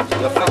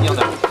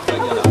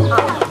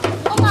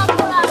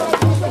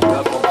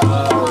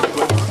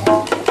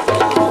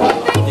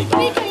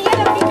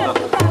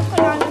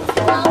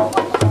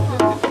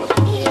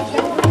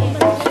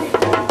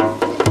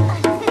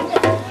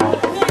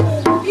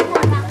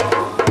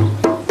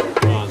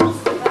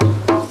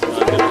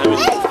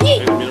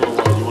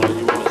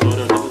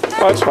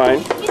 Oh, it's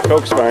fine.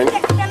 Coke's fine.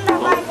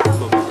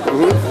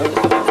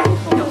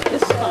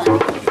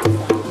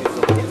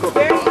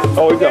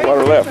 Oh, we've got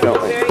water left,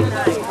 don't we?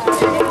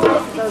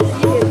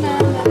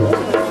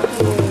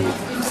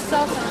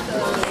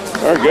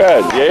 Very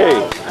good. Yay.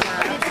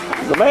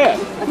 The man.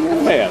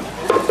 The man.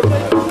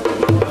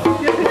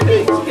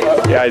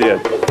 Yeah, I did.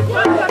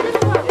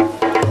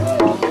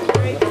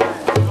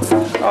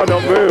 Oh,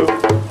 don't move.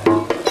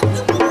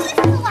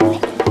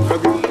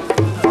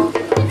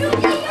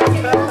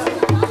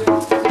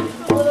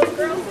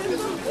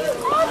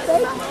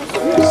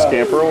 Just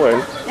scamper away.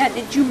 Now,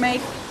 did you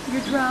make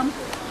your drum?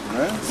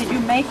 Did you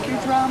make your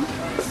drum?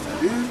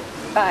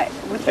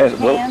 With your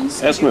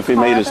hands? Ask him if he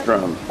made his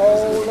drum.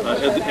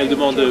 Elle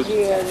demande,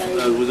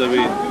 vous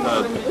avez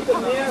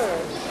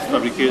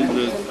fabriqué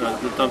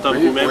le tam-tam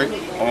vous-même? Oui,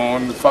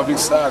 on fabrique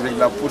ça avec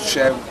la peau de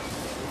chèvre.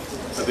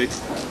 Avec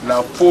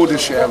la peau de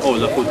chèvre. Oh,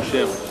 la peau de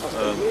chèvre.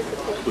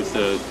 With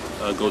the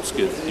goat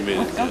skin. He made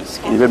it. Yes.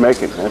 You've been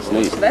making it. That's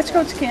neat. So that's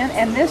goat skin,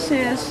 and this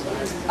is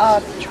a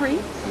tree.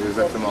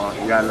 Exactement.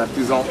 Il y a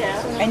l'artisan.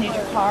 And you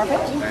carve it?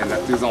 Et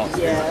l'artisan.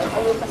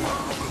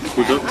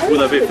 Vous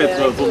l'avez fait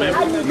vous-même?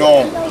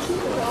 Non.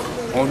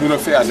 On nous le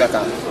fait à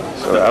Dakar.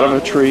 So out of a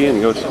tree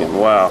and goat skin.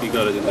 Wow. He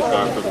got it in the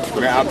car.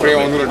 Mais après,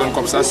 on nous le donne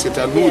comme ça. C'est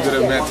à nous de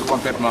le mettre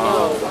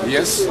complètement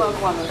yes.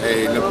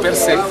 Et le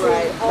percer,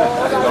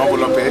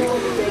 l'envelopper,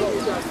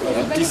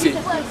 et tisser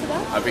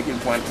avec une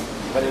pointe.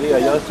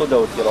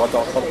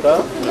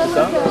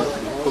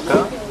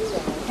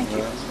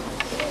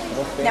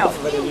 Now,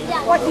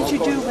 what did you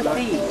do with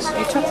these?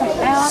 You took them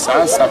out?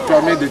 Ça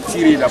permet de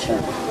tirer la peau.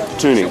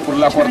 Tuning. Pour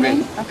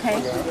l'accorder. Okay.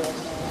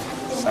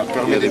 Ça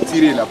permet de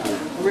tirer la peau.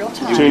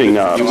 Tuning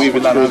knobs.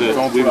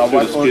 Pour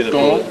avoir un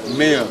ton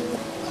meilleur.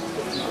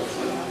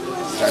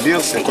 C'est-à-dire,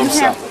 c'est comme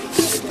ça.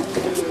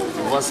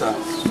 Tu vois ça.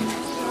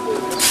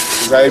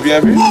 Vous avez bien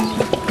vu?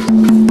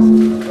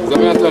 Vous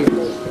avez entendu?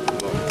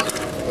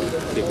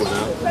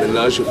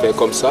 Maintenant, je fais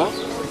comme ça.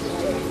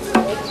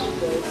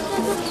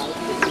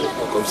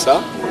 Comme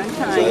ça.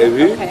 Vous avez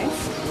vu?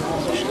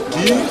 Je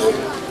tire.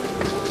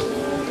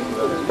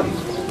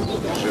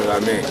 Je la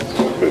mets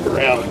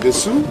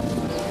dessous.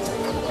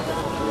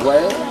 Vous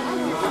voyez?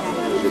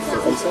 Je fais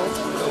comme ça.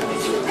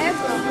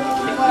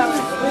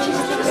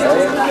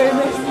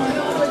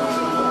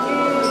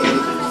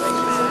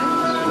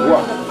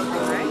 Voilà.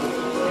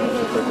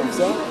 Je fais comme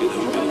ça.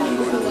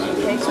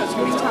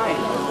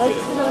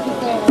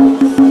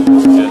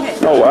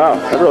 Oh wow,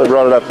 that really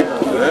brought it up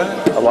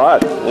a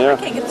lot. Yeah. I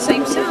can't get the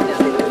same sound.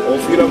 Au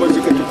fur et à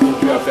mesure que tu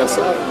continues à faire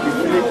ça, tu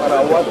finis par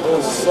avoir un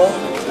son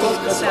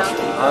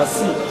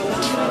ainsi.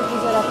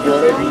 Il y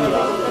aurait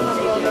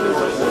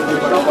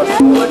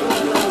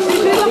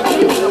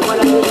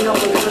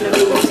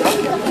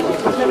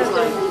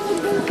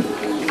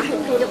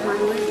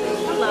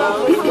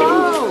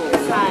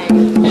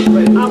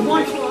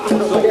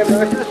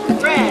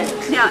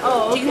Now,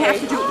 do you have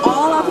to do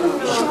all of them?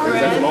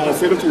 on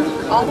fait le tour.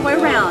 All the way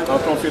around?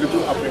 Après on fait le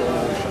tour, après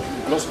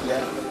on lance.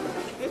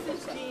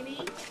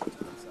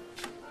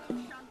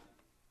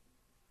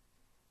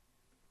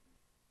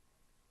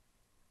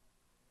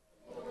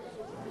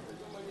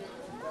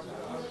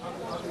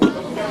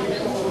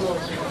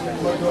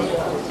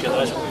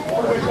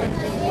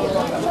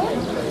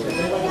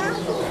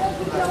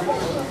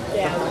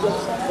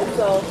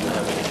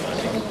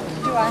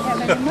 not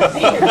have any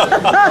money.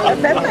 I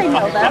bet they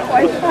know that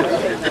one.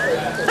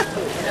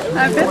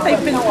 I bet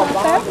they've been told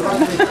that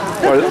one.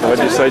 What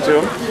did you say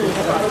to him?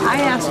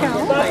 I asked how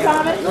old they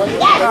are.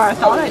 Or I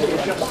thought I did.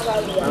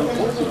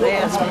 They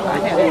asked me if I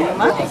had any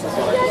money.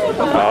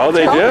 Oh,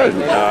 they did?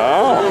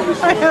 Oh.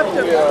 I have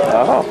to.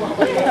 Oh.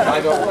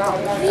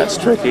 That's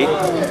tricky.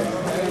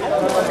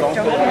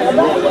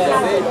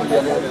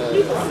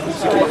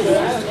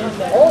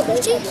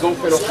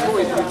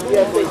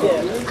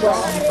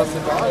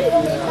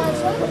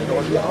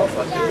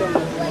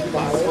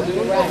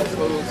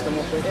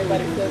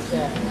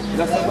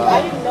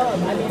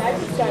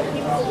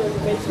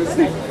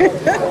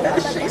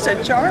 She's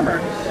a charmer.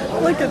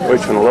 Look at this.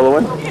 Which one, the little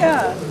one?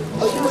 Yeah.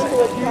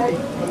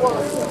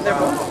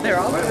 They're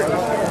all pretty.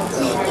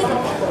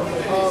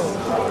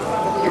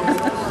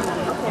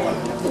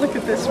 Look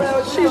at this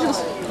one. She's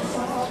just...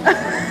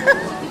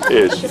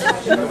 Is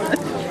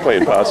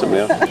playing possum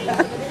now.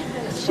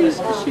 She's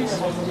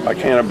I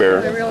can't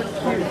bear. they're real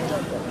cute.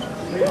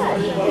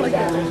 Look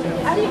at her.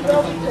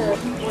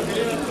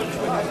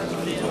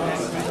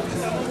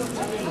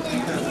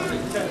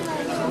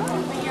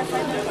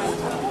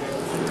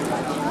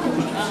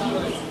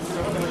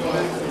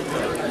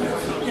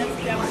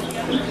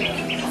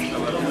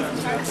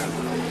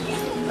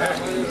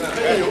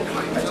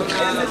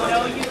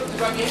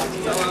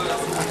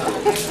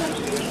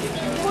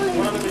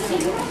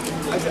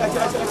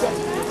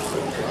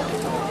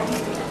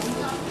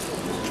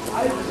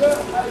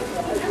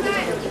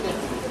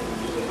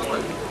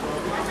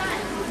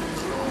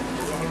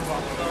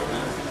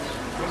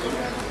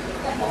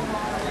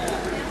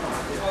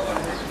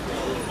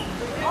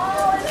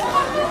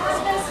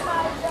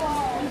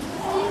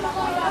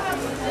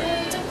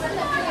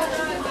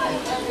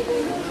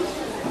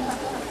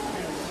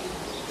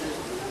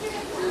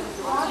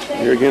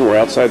 Here again, we're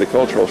outside the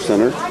cultural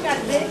center.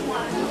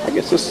 I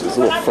guess this is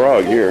a little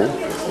frog here.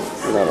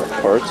 Get out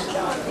our parts.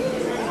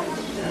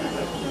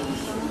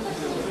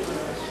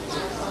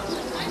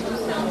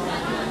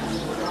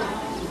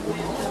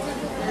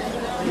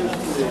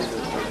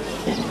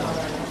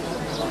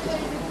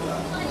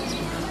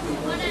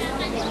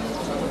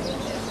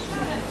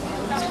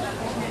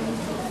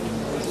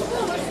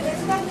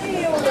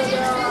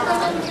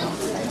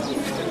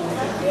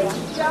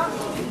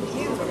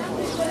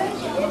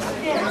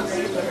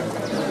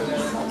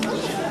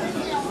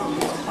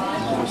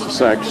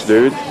 Sex,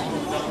 dude.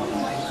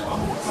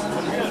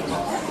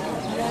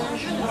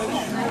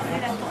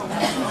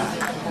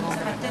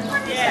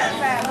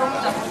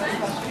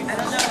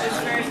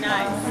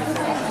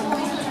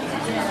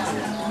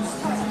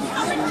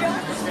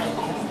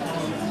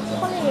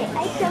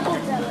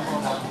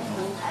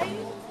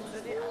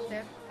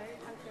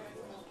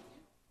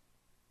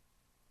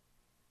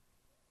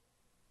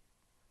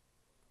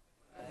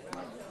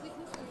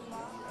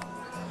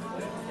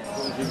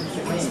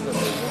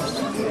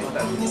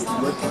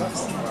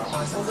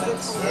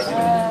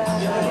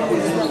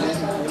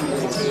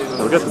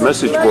 We got the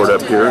message board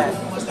up here.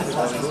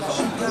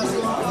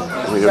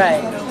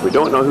 We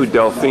don't know who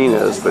Delphine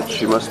is, but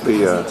she must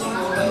be an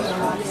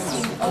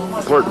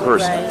important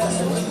person.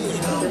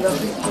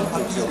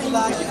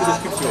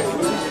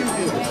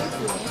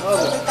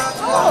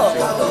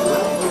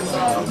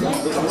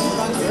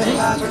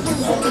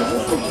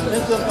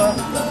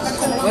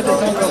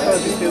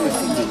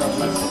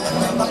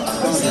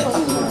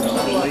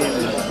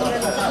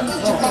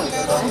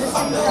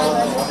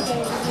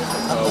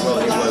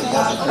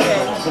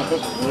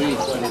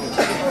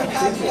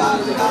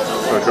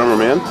 So, drummer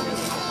man?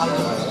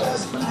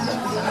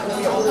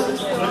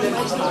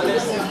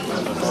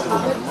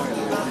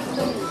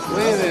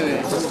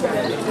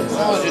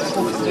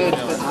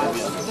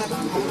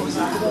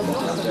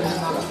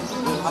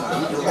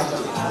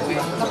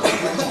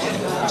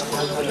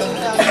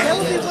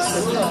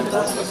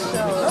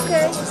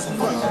 Okay.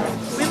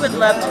 We would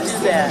love to do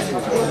that.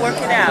 We'll work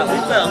it out. We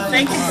will.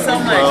 Thank you so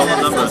much. That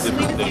is so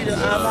sweet of you to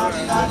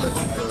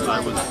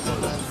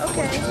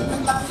Okay.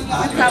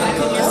 We probably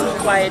can use some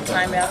quiet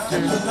time after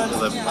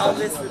all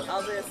this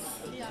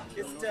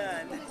is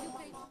done.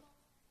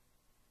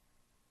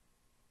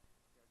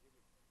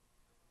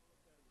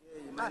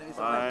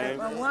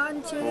 5,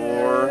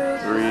 4,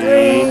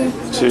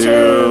 3,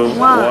 2,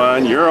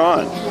 1. You're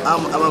on.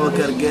 I'm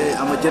Ababakar Gay.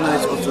 I'm a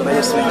journalist of the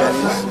Radio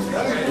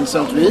Senegal in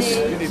St. Louis.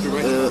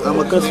 I'm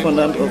a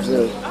correspondent of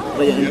the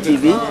Radio and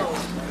TV,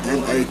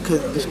 and I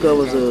could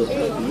discover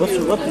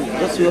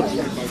what's your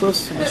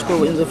first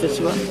discovery in the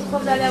festival?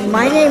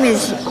 My name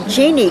is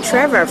Jeannie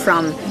Trevor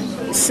from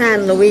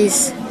San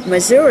Luis,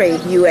 Missouri,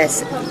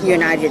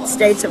 United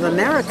States of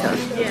America.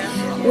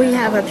 We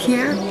have a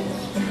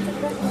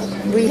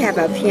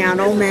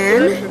piano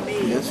man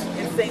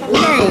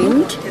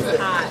named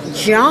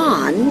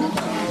John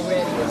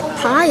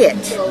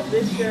Pyatt,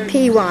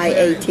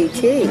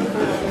 P-Y-A-T-T.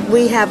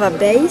 We have a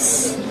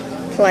bass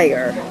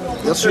player.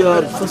 That's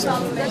your first.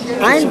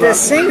 I'm the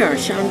singer,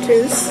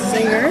 chanteuse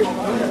singer.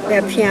 We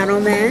have piano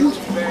man,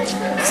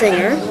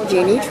 singer,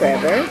 Jeannie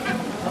Trevor.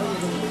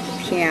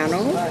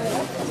 Piano,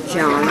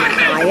 John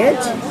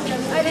Pyatt.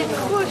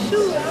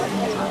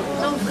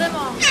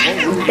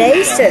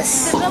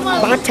 Bassist,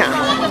 Bata.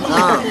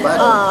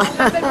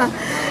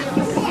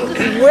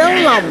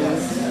 Willem.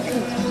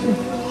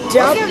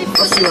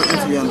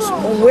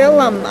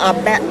 Willem,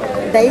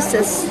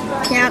 bassist,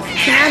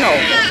 piano,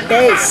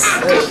 bass.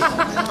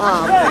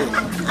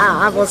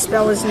 I will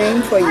spell his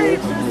name for you.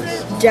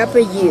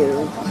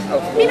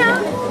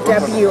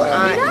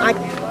 I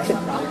could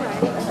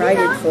write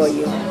it for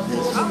you.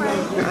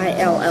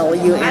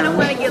 ILLUM.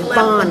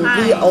 Von,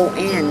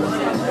 VON.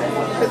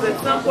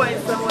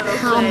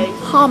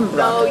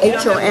 Hombrock,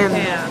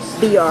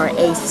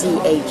 HOMBRACHT.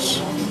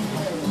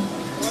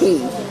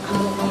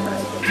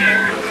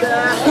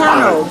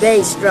 Piano,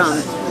 bass, drum.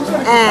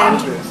 And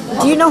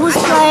do you know who's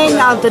playing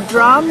the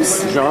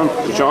drums?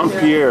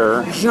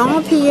 Jean-Pierre.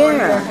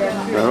 Jean-Pierre.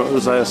 I don't know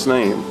his last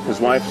name. His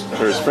wife,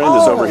 or his friend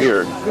is over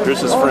here. Here's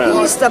his friend.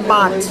 He's the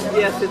bot.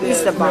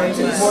 He's the bot.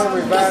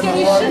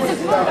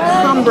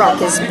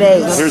 Hombrock is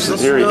bass. Here's the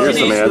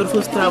man.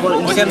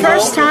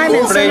 First time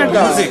in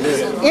Senegal.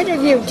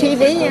 Interview,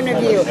 TV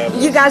interview.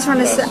 You guys want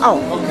to say?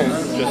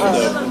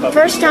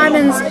 First time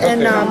in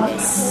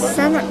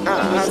San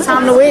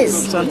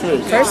Luis.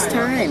 First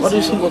time. What do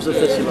you think of the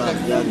festival?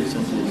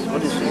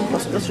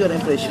 What's your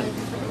impression?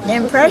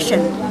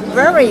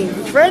 Very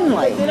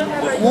friendly,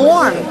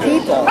 warm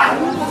people.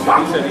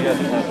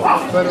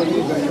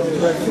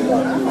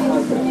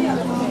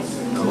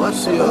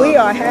 We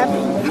are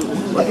happy.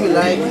 What do you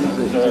like?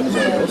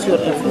 What's your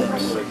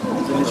influence?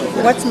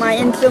 What's my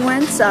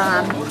influence?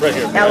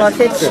 Ella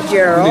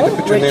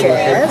Fitzgerald, which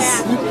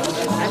is.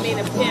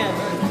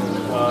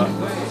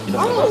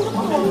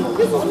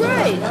 This is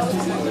right.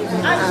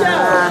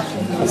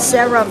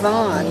 Sarah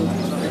Vaughan,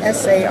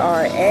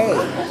 SARAVON,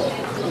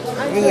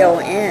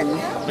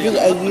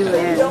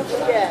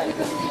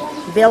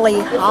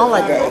 Billie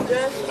Holiday.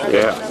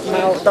 Yeah.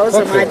 Well, those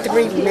are my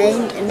three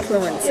main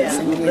influences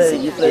in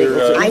music.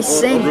 I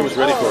sing.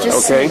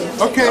 Just okay.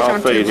 sing. Okay. I'll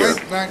fade here.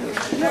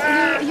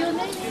 Your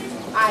name?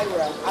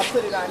 Ira. I'll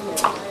put it on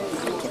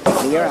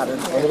here. You're out of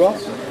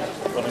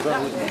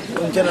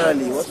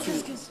Generally, what's your...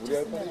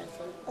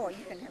 Oh,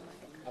 you can have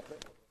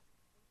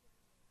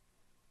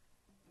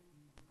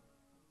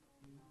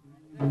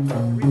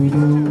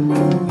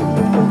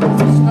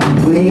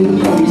Wade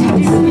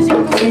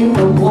in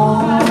the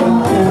water,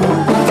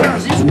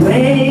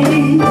 wade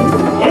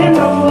in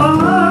the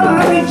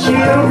water,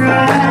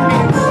 children.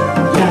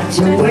 Got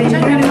to wade in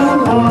the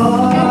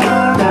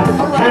water,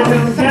 and the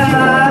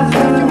God's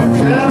gonna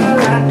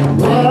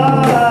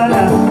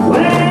water.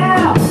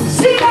 Well,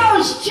 see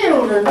those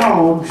children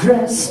all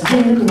dressed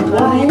in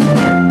white.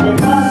 They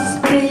must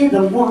be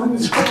the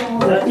ones from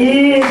the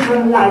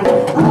Israelites.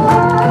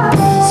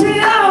 See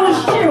those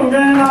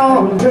children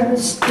all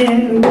dressed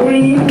in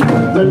green.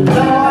 The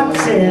Lord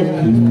said,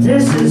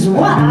 this is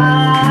what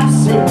I've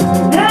seen.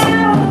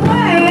 Down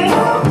way,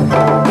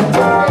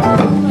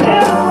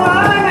 down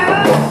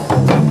water,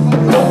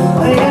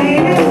 way,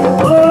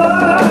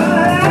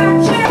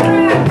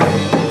 children,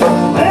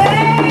 way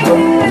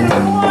in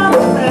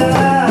water.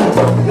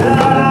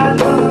 God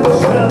will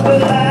trouble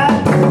that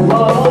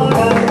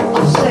water.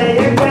 I say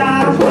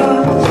God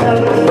will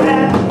trouble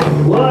that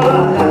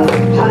water.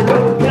 I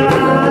know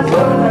God's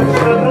gonna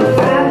trouble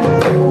that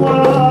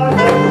water.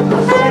 I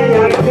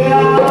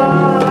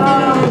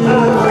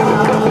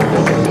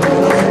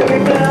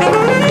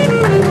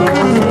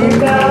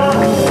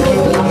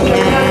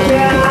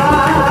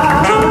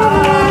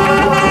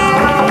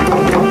say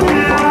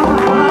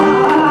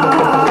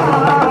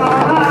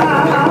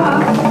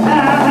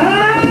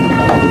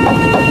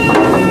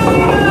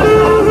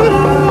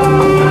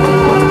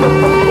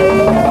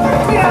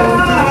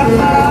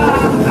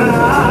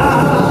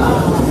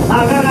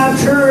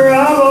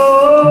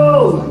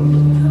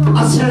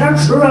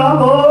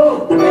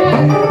trouble.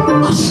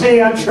 I say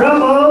a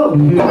trouble.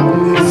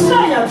 I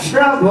say a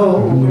trouble.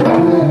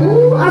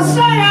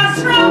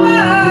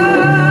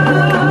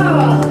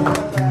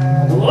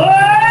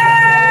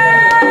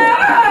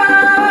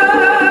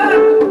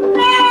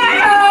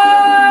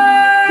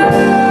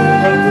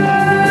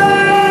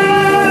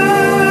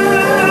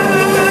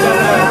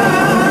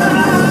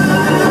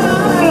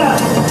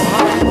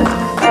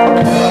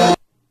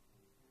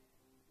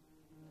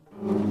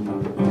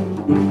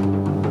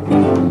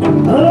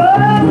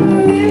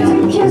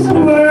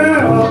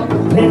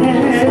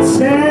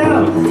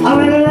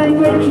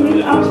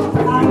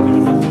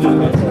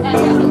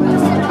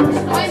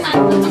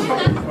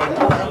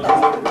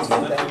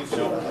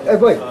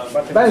 Boy,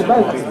 bye.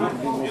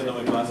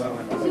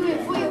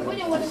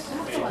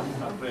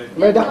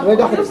 May dox.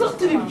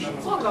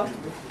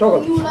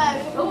 Toogal.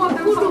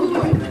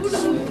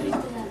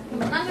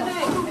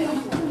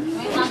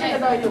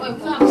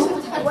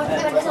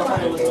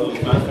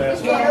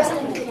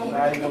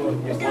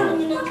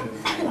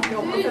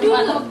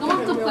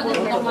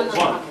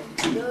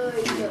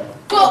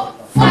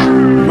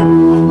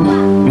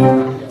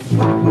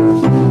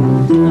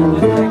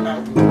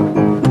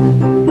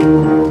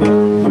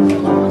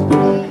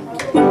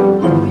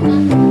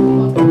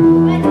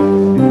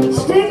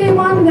 Sticky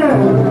wonder,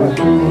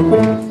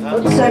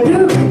 what's I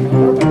do?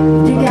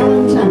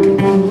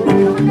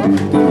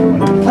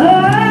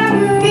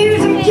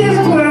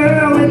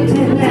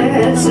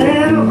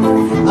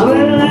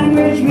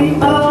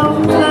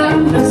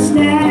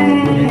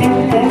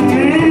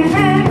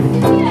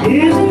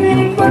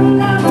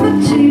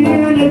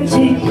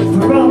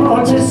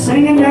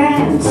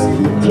 dance,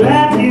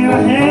 clap your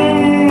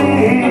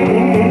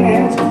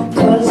hands,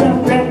 'cause the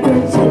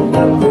records in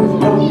the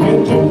group don't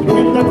make it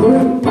in the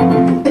group.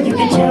 But you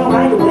can tell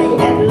right away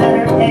at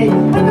letter A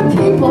when the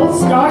people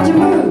start to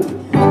move.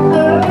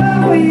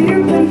 Oh,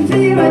 you can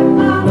feel it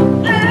all.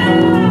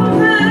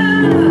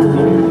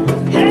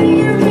 Hey,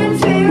 you can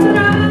feel it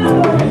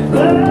all.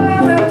 Oh,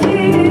 the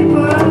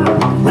people.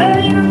 Well,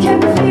 you can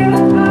feel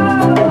it all.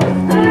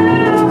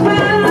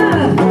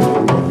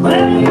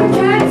 Well, you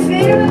can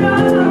feel it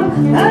all.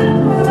 Oh,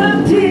 the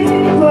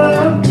people.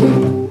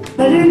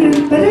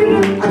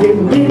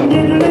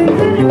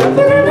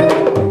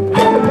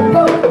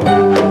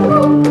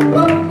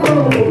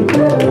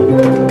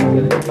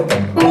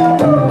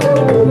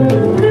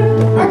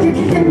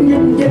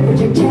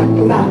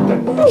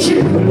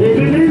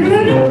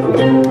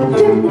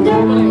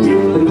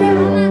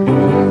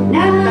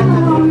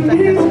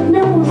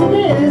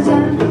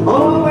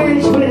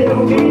 Always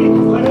will be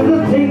one of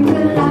the things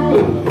that I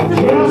like.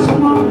 Just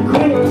one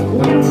quick,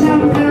 and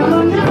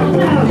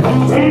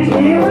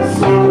here was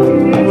so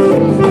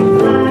years, the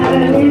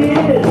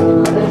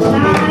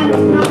time of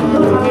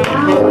number of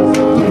hours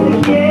to the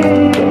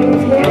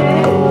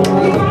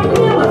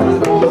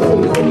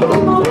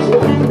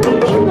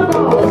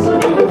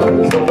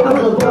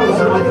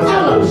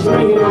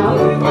stringing out,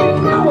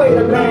 no way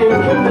the man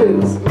can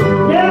lose.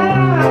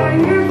 Yeah,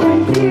 you can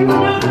feel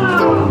it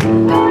all.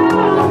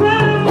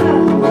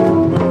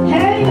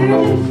 Hey, you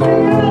can feel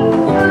it all.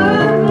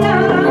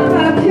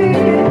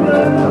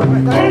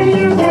 Hey,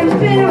 you can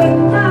feel it all.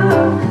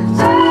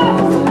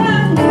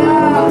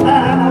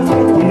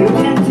 You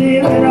can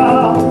feel it all.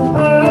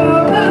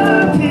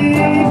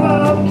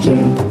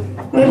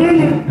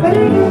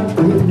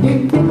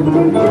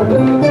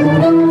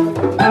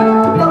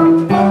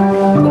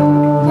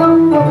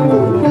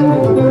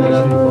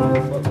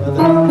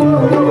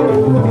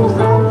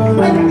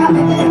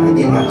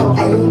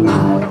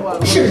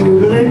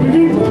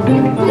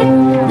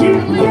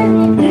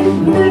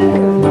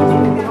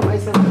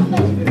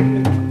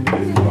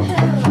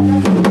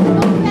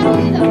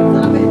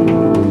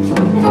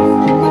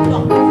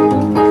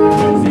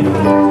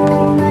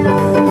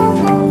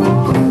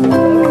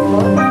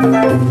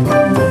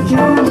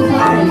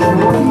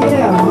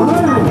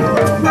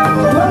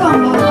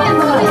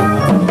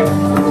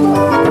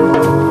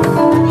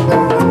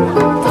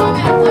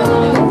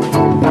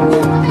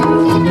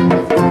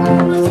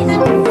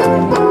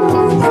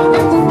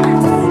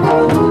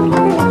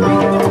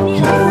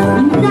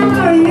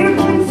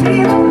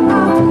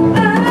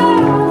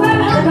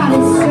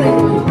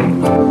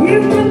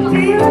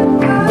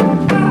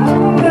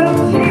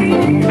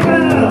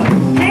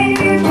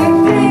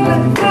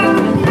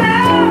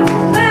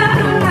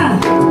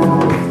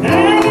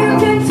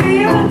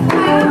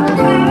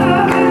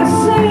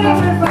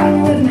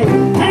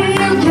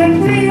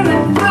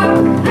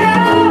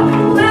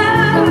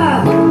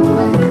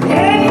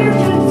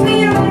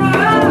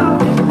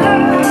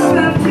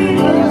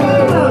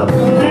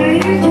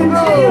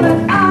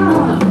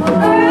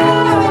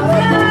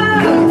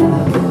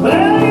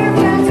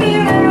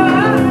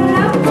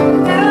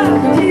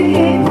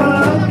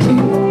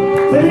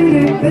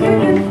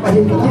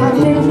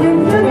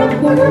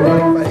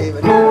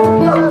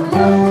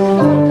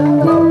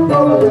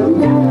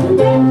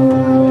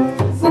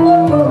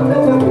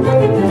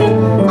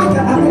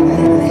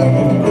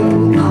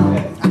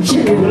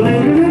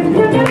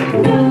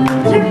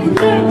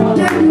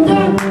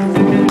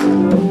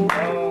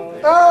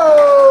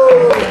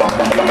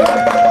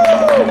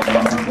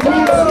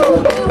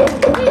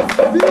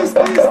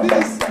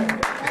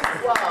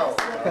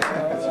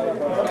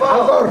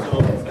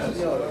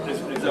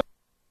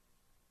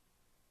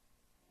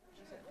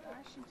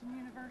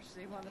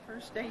 One of the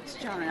first dates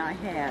John and I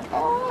had.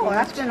 Oh,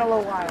 that's been a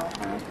little while.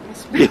 Huh?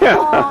 Yeah.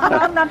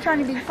 I'm not trying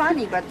to be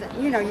funny, but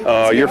you know. You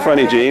Oh, you're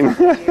funny, Gene.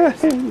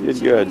 You're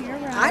good.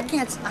 I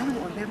can't. I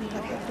don't remember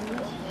what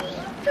happened.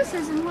 This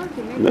isn't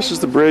working. And this is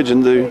the bridge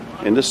into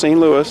St.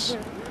 Louis.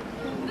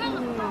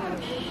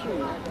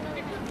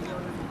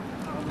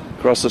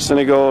 Across the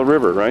Senegal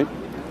River, right?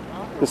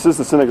 This is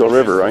the Senegal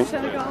River, right?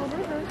 Senegal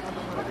River.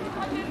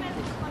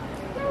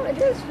 Oh, it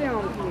is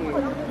filmed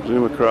here.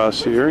 Zoom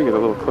across here and get a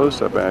little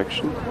close-up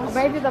action. Well,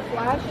 maybe the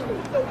flash.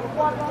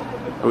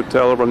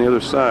 Hotel over on the other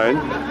side.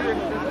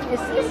 Is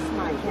this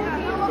my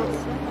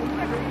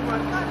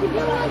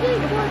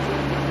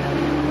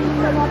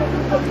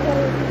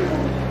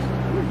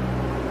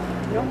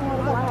No more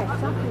flash.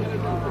 Something.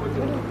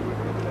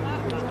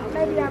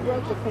 Maybe I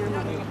broke the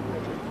camera.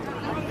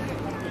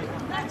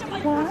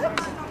 What?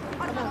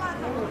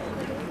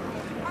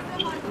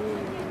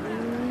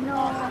 No.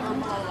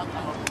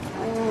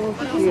 Oh,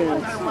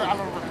 cute.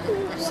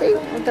 See, the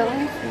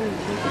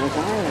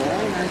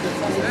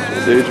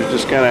dudes are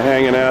just kind of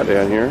hanging out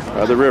down here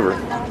by the river.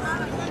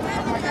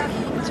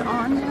 It's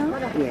on now?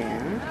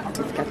 Yeah.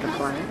 It's got the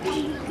flash.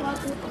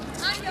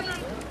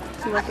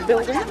 You want the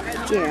building?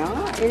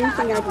 Yeah.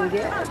 Anything I can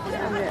get.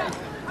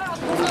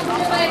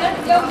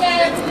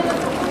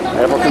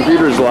 Apple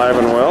Computer's live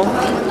and well.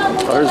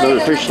 Oh, there's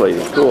another fish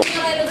lady. Cool.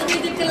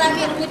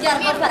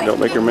 Don't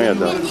make her mad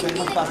though.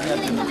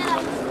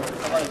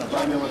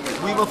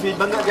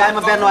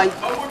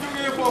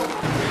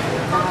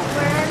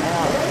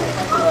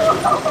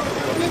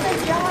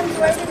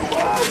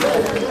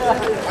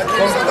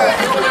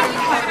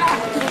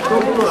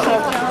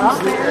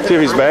 See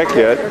if he's back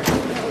yet.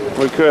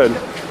 We could.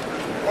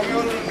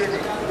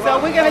 So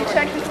we're going to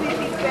check to see if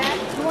he's back.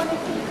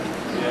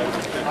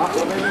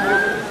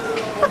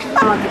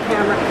 On the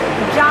camera.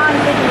 John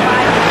didn't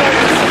ride the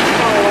 36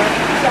 forward.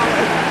 So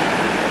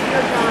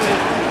you're John.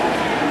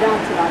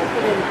 That's what I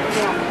put in the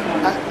film.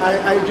 I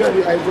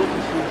wrote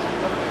this.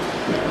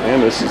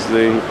 And this is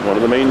one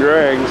of the main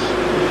drags.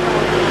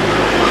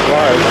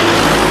 Slide.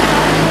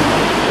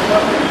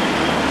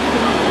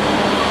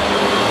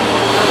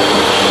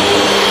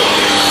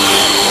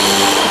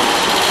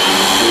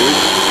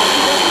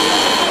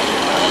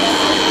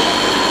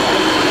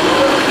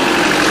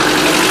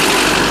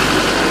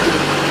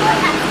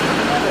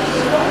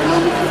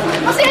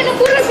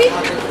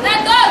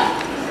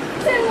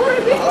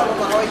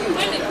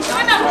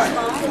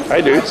 Hi,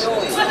 dudes.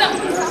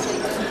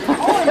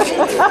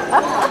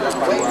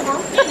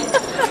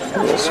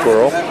 Little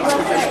squirrel. I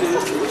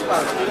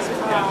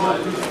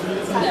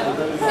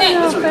don't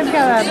know if they've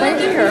got a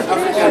baby or a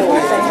fish or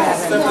what they have.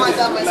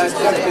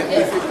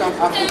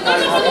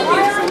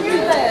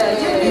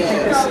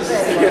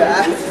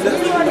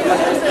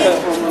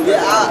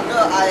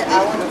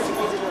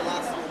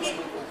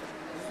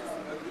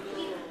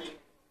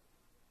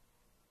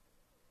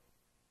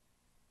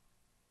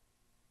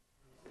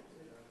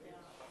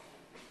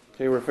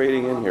 Okay, we're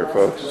fading in here,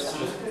 folks.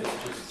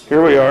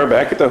 Here we are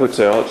back at the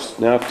hotel. It's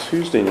now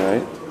Tuesday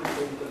night.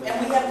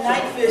 And we have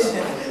night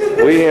vision.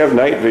 We have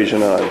night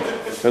vision on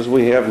because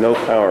we have no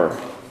power.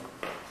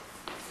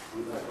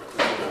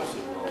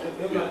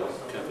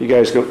 You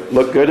guys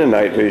look good in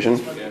night vision.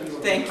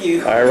 Thank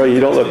you. Ira,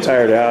 you don't look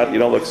tired out. You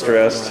don't look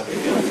stressed.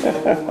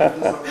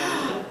 The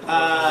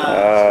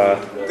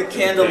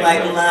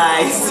candlelight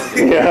lies.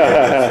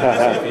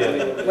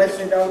 Was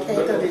it okay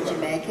though? Did you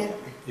make it?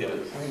 Yes.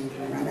 Oh, you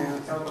run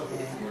out.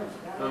 Okay.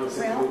 Well, have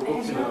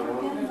you ever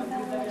been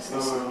without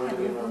electricity? Have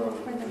you ever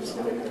lived where there's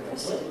no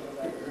electricity?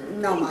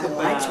 No, my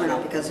lights went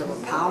out because of a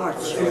power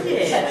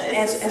shortage.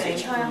 As a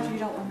child, you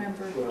don't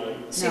remember.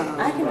 See, No.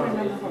 I can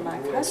remember when my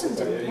cousin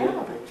didn't have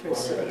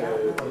electricity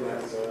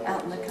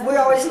out in the country. We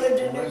always lived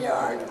in New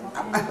York.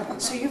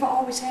 So you've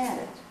always had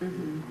it,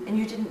 and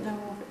you didn't know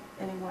of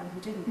anyone who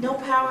didn't. No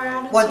power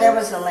outage? Well, there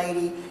was a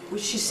lady. Well,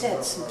 she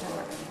said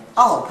sometime.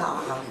 Oh,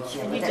 power outage.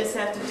 And you just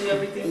have to do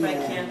everything by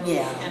candle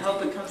and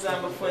hope it comes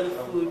on before the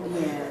food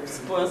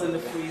spoils in the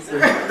freezer.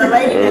 The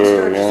lady next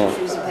door just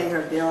refused to pay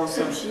her bill,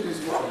 so she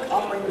was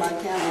offering my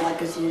candlelight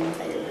because she didn't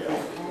pay her bill.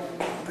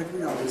 But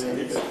we always had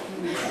it.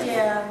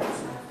 Yeah.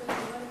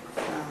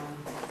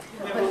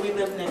 Remember, we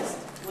lived next,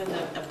 when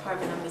the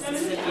apartment on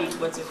Mississippi,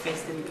 what's her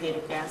face didn't pay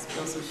the gas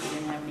bill, so she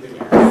didn't have any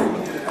gas.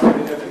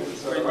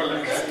 We're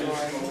next door.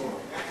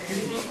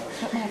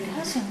 But my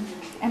cousin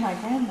and my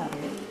grandmother,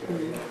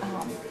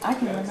 I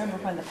can remember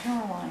when the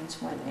power lines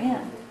went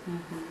in,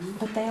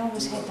 but they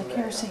always had the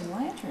kerosene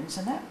lanterns,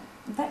 and that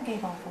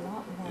gave off a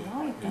lot more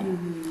light than a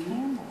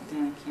candle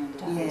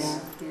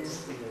does.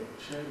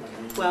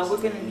 Well, we're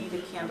going to need a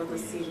candle to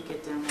see to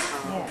get down the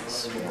hall.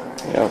 Yes, we are.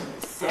 Yeah.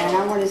 And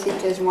I want to see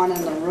if there's one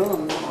in the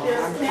room.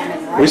 I'm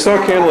coming right We saw a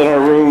now. candle in our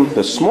room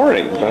this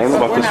morning, but I don't know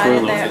But about we're this not in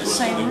room. that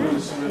same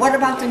room. What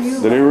about the new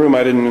The one? new room,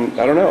 I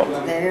don't know.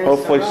 There's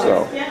Hopefully the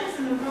so. Candles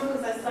in the room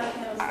because I saw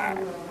candles in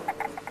the room.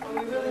 But we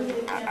really need a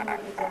candle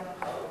to get down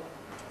the hall.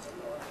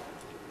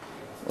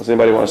 Does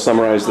anybody want to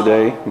summarize the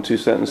day in 2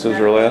 sentences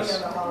or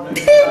less?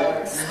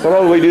 What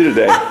all did we do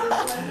today?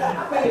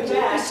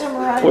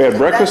 We had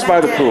breakfast by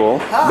the pool.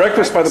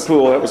 Breakfast by the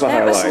pool, that was a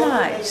That was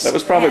highlight. nice. That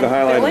was probably the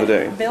highlight of the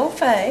day. Bill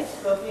Fay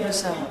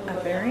was a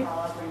very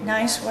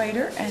nice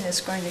waiter and is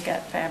going to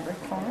get fabric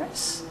for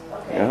us.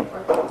 Yeah.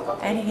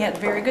 And he had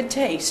very good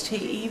taste. He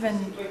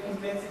even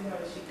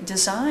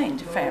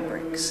designed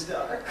fabrics.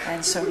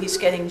 And so he's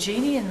getting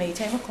Jeannie and me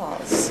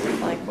tablecloths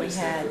like we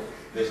had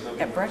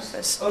at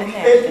breakfast and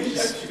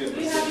napkins.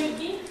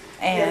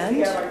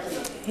 And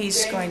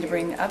he's going to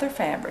bring other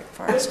fabric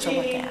for us to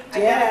look at.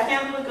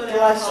 Yeah.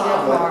 Bless your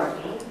heart.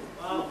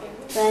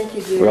 Thank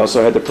you, dear. We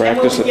also had to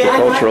practice at the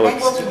cultural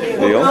We'll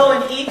deal. go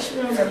in each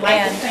room and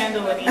light a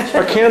candle in each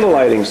Our room. candle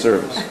lighting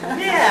service.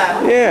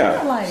 Yeah.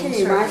 Yeah. Lighting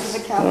Gee, mine's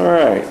service. the couch. All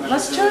right.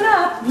 Let's tune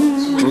up.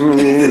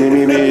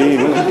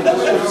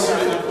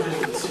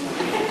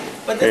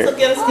 But this will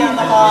get us down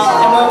the hall,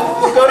 and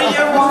we'll go to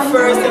your room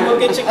first, and we'll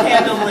get your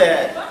candle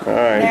lit. All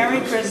right.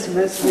 Merry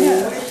Christmas.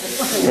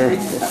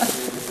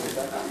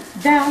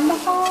 Down the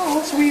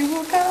halls we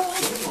will go.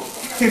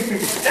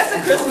 That's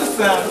a Christmas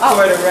song,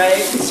 sort of,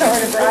 right?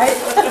 Sort of, right?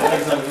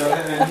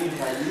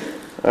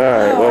 All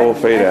right. Well, we'll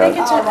fade I think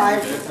out. it's All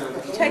right.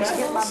 it takes a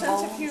little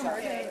sense of humor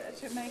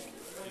to make.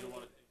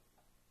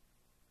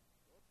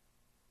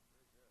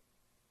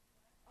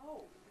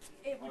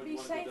 It would be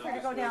safer to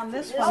go down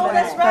this one Oh, than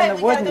that's right. the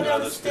We wooden gotta go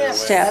down the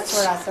steps. That's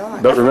what I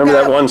thought. But remember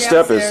that one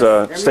step is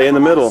stay in the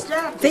middle.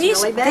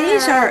 These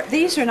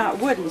are not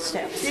wooden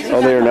steps.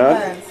 Oh, they're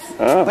not?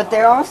 Ah. But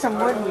there are some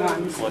wooden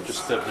ones. Well,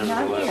 just step Not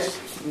nevertheless.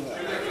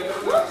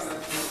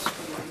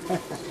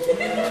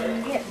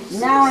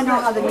 Now I know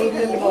how the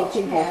medieval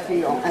people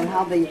feel and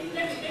how the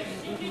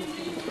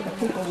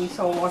people we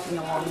saw walking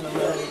along the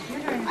road.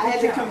 I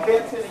had to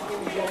convince her to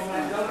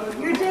give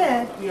me You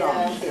did?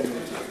 Yeah.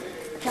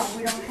 No,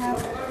 we don't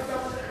have,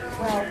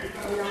 well,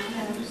 we don't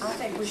have, I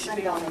think we should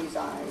be on these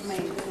eyes.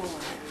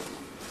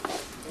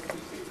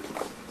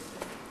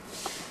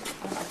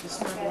 I'd like to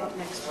snuggle up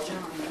next to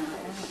John.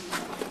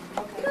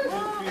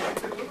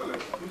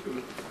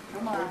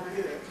 Come on.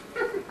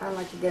 I'd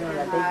like to get on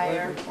that big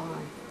bird and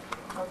fly.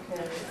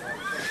 Okay.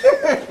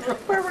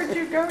 Where would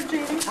you go,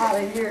 Jeannie?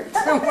 Out of here,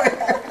 somewhere.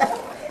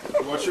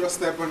 Watch your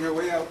step on your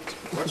way out.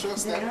 Watch your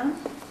step.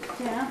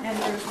 Yeah, and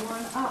there's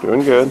one up.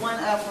 Doing good.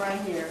 one up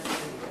right here.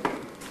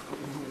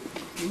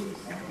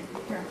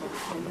 Careful.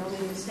 And you'll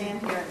need to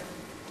stand here.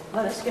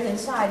 Let us get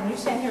inside. And you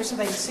stand here so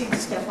they can see you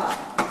step up.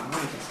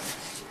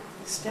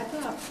 Step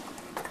up.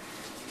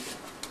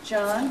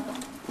 John,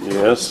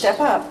 Yes. step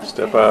up.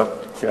 Step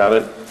up. Got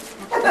it.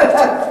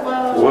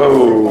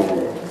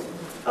 Whoa.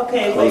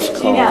 Okay, Close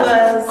wait, call. Gina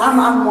was. I'm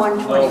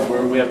 120. No,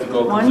 where we have to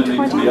go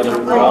completely to the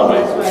other 120.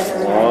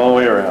 hallway. All the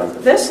way around.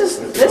 This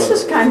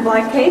is kind of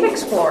like cave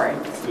exploring.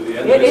 To the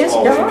end It of this is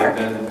hallway dark.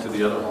 and then to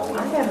the other hallway.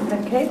 I haven't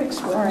been cave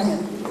exploring in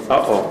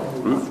Uh-oh.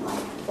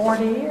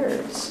 40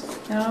 years.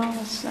 No,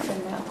 it's not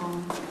been that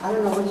long. I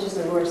don't know which is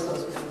the worst,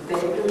 those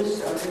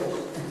bakers or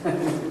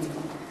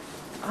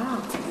Oh,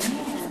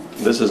 man.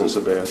 This isn't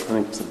so bad. I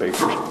think it's the bakers.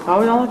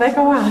 Oh, no, they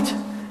go out.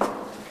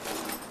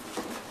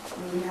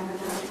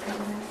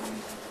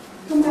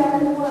 Come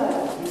back and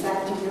what?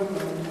 Back to your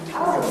room.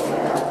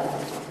 Oh,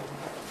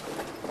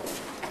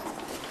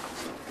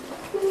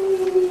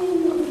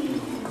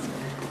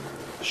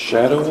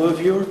 Shadow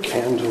of your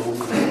candle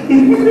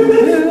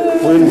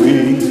when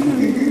we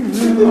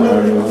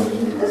are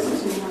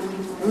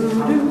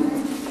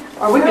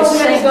Or we could We're gonna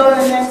sing. go to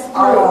the next room.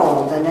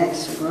 Oh, the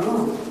next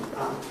room.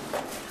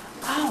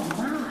 Oh,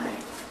 my.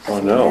 Oh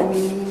no.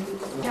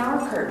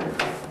 Shower curtain.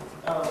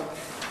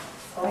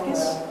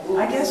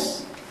 I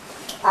guess.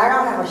 I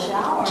don't have a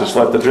shower. Just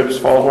let the drips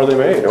fall where they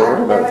may. Don't I worry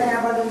don't about never it.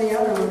 have it in the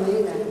other room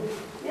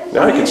either.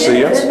 Now I can see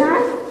you. Didn't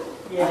I?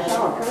 Yeah. A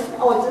shower curtain?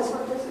 Oh, is this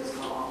what this is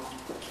called?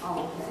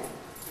 Oh, okay.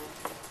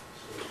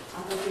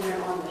 I'm looking at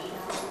on the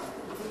shower.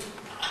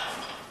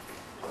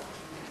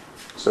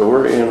 So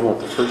we're in what,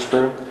 the first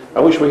room? I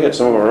wish we had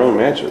some of our own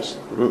matches.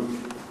 I'm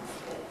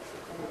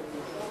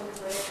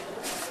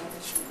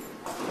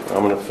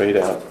gonna fade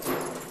out.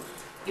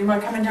 You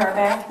want to come into our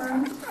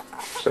bathroom?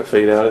 Does that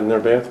fade out in their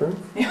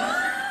bathroom?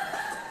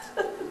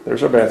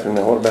 There's our bathroom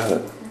now. What about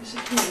it? There's a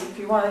key. If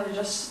you wanted to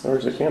just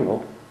There's a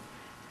candle.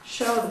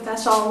 show that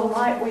that's all the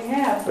light we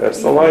have.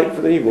 That's the light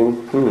for the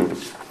evening.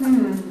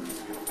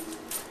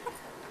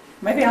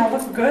 Maybe I'll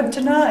look good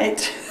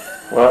tonight.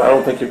 Well, I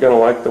don't think you're gonna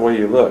like the way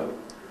you look.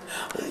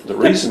 The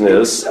reason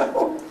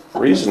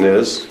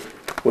is,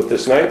 with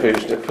this night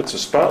vision, it puts a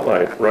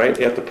spotlight right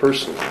at the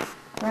person.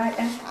 Right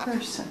at the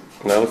person.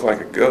 And I look like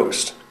a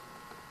ghost.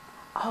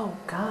 Oh,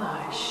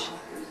 gosh.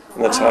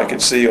 And that's how I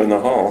could see you in the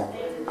hall.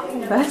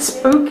 Oh, that's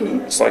spooky.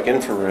 It's like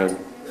infrared.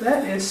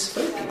 That is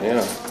spooky.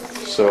 Yeah.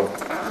 So,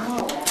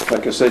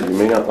 like I said, you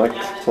may not like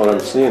what I'm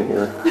seeing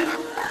here,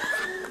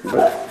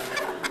 but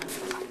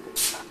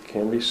it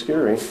can be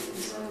scary.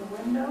 Is that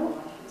a window?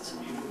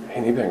 Hey,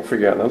 maybe I can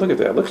figure out. Now look at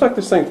that. It looks like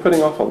this thing's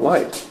putting off a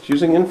light. It's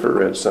using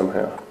infrared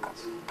somehow.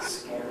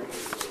 Scary.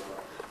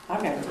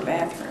 I'll go to the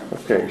bathroom.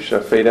 Okay,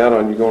 should I fade out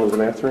on you going to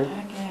the bathroom?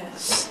 I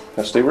guess.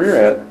 Now stay where you're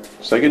at.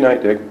 Say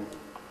goodnight, Dick.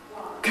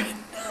 Good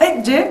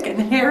night, Dick and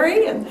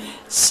Harry and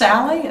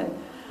Sally and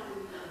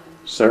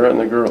Sarah and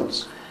the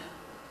girls.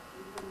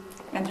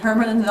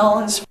 Herman and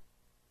all his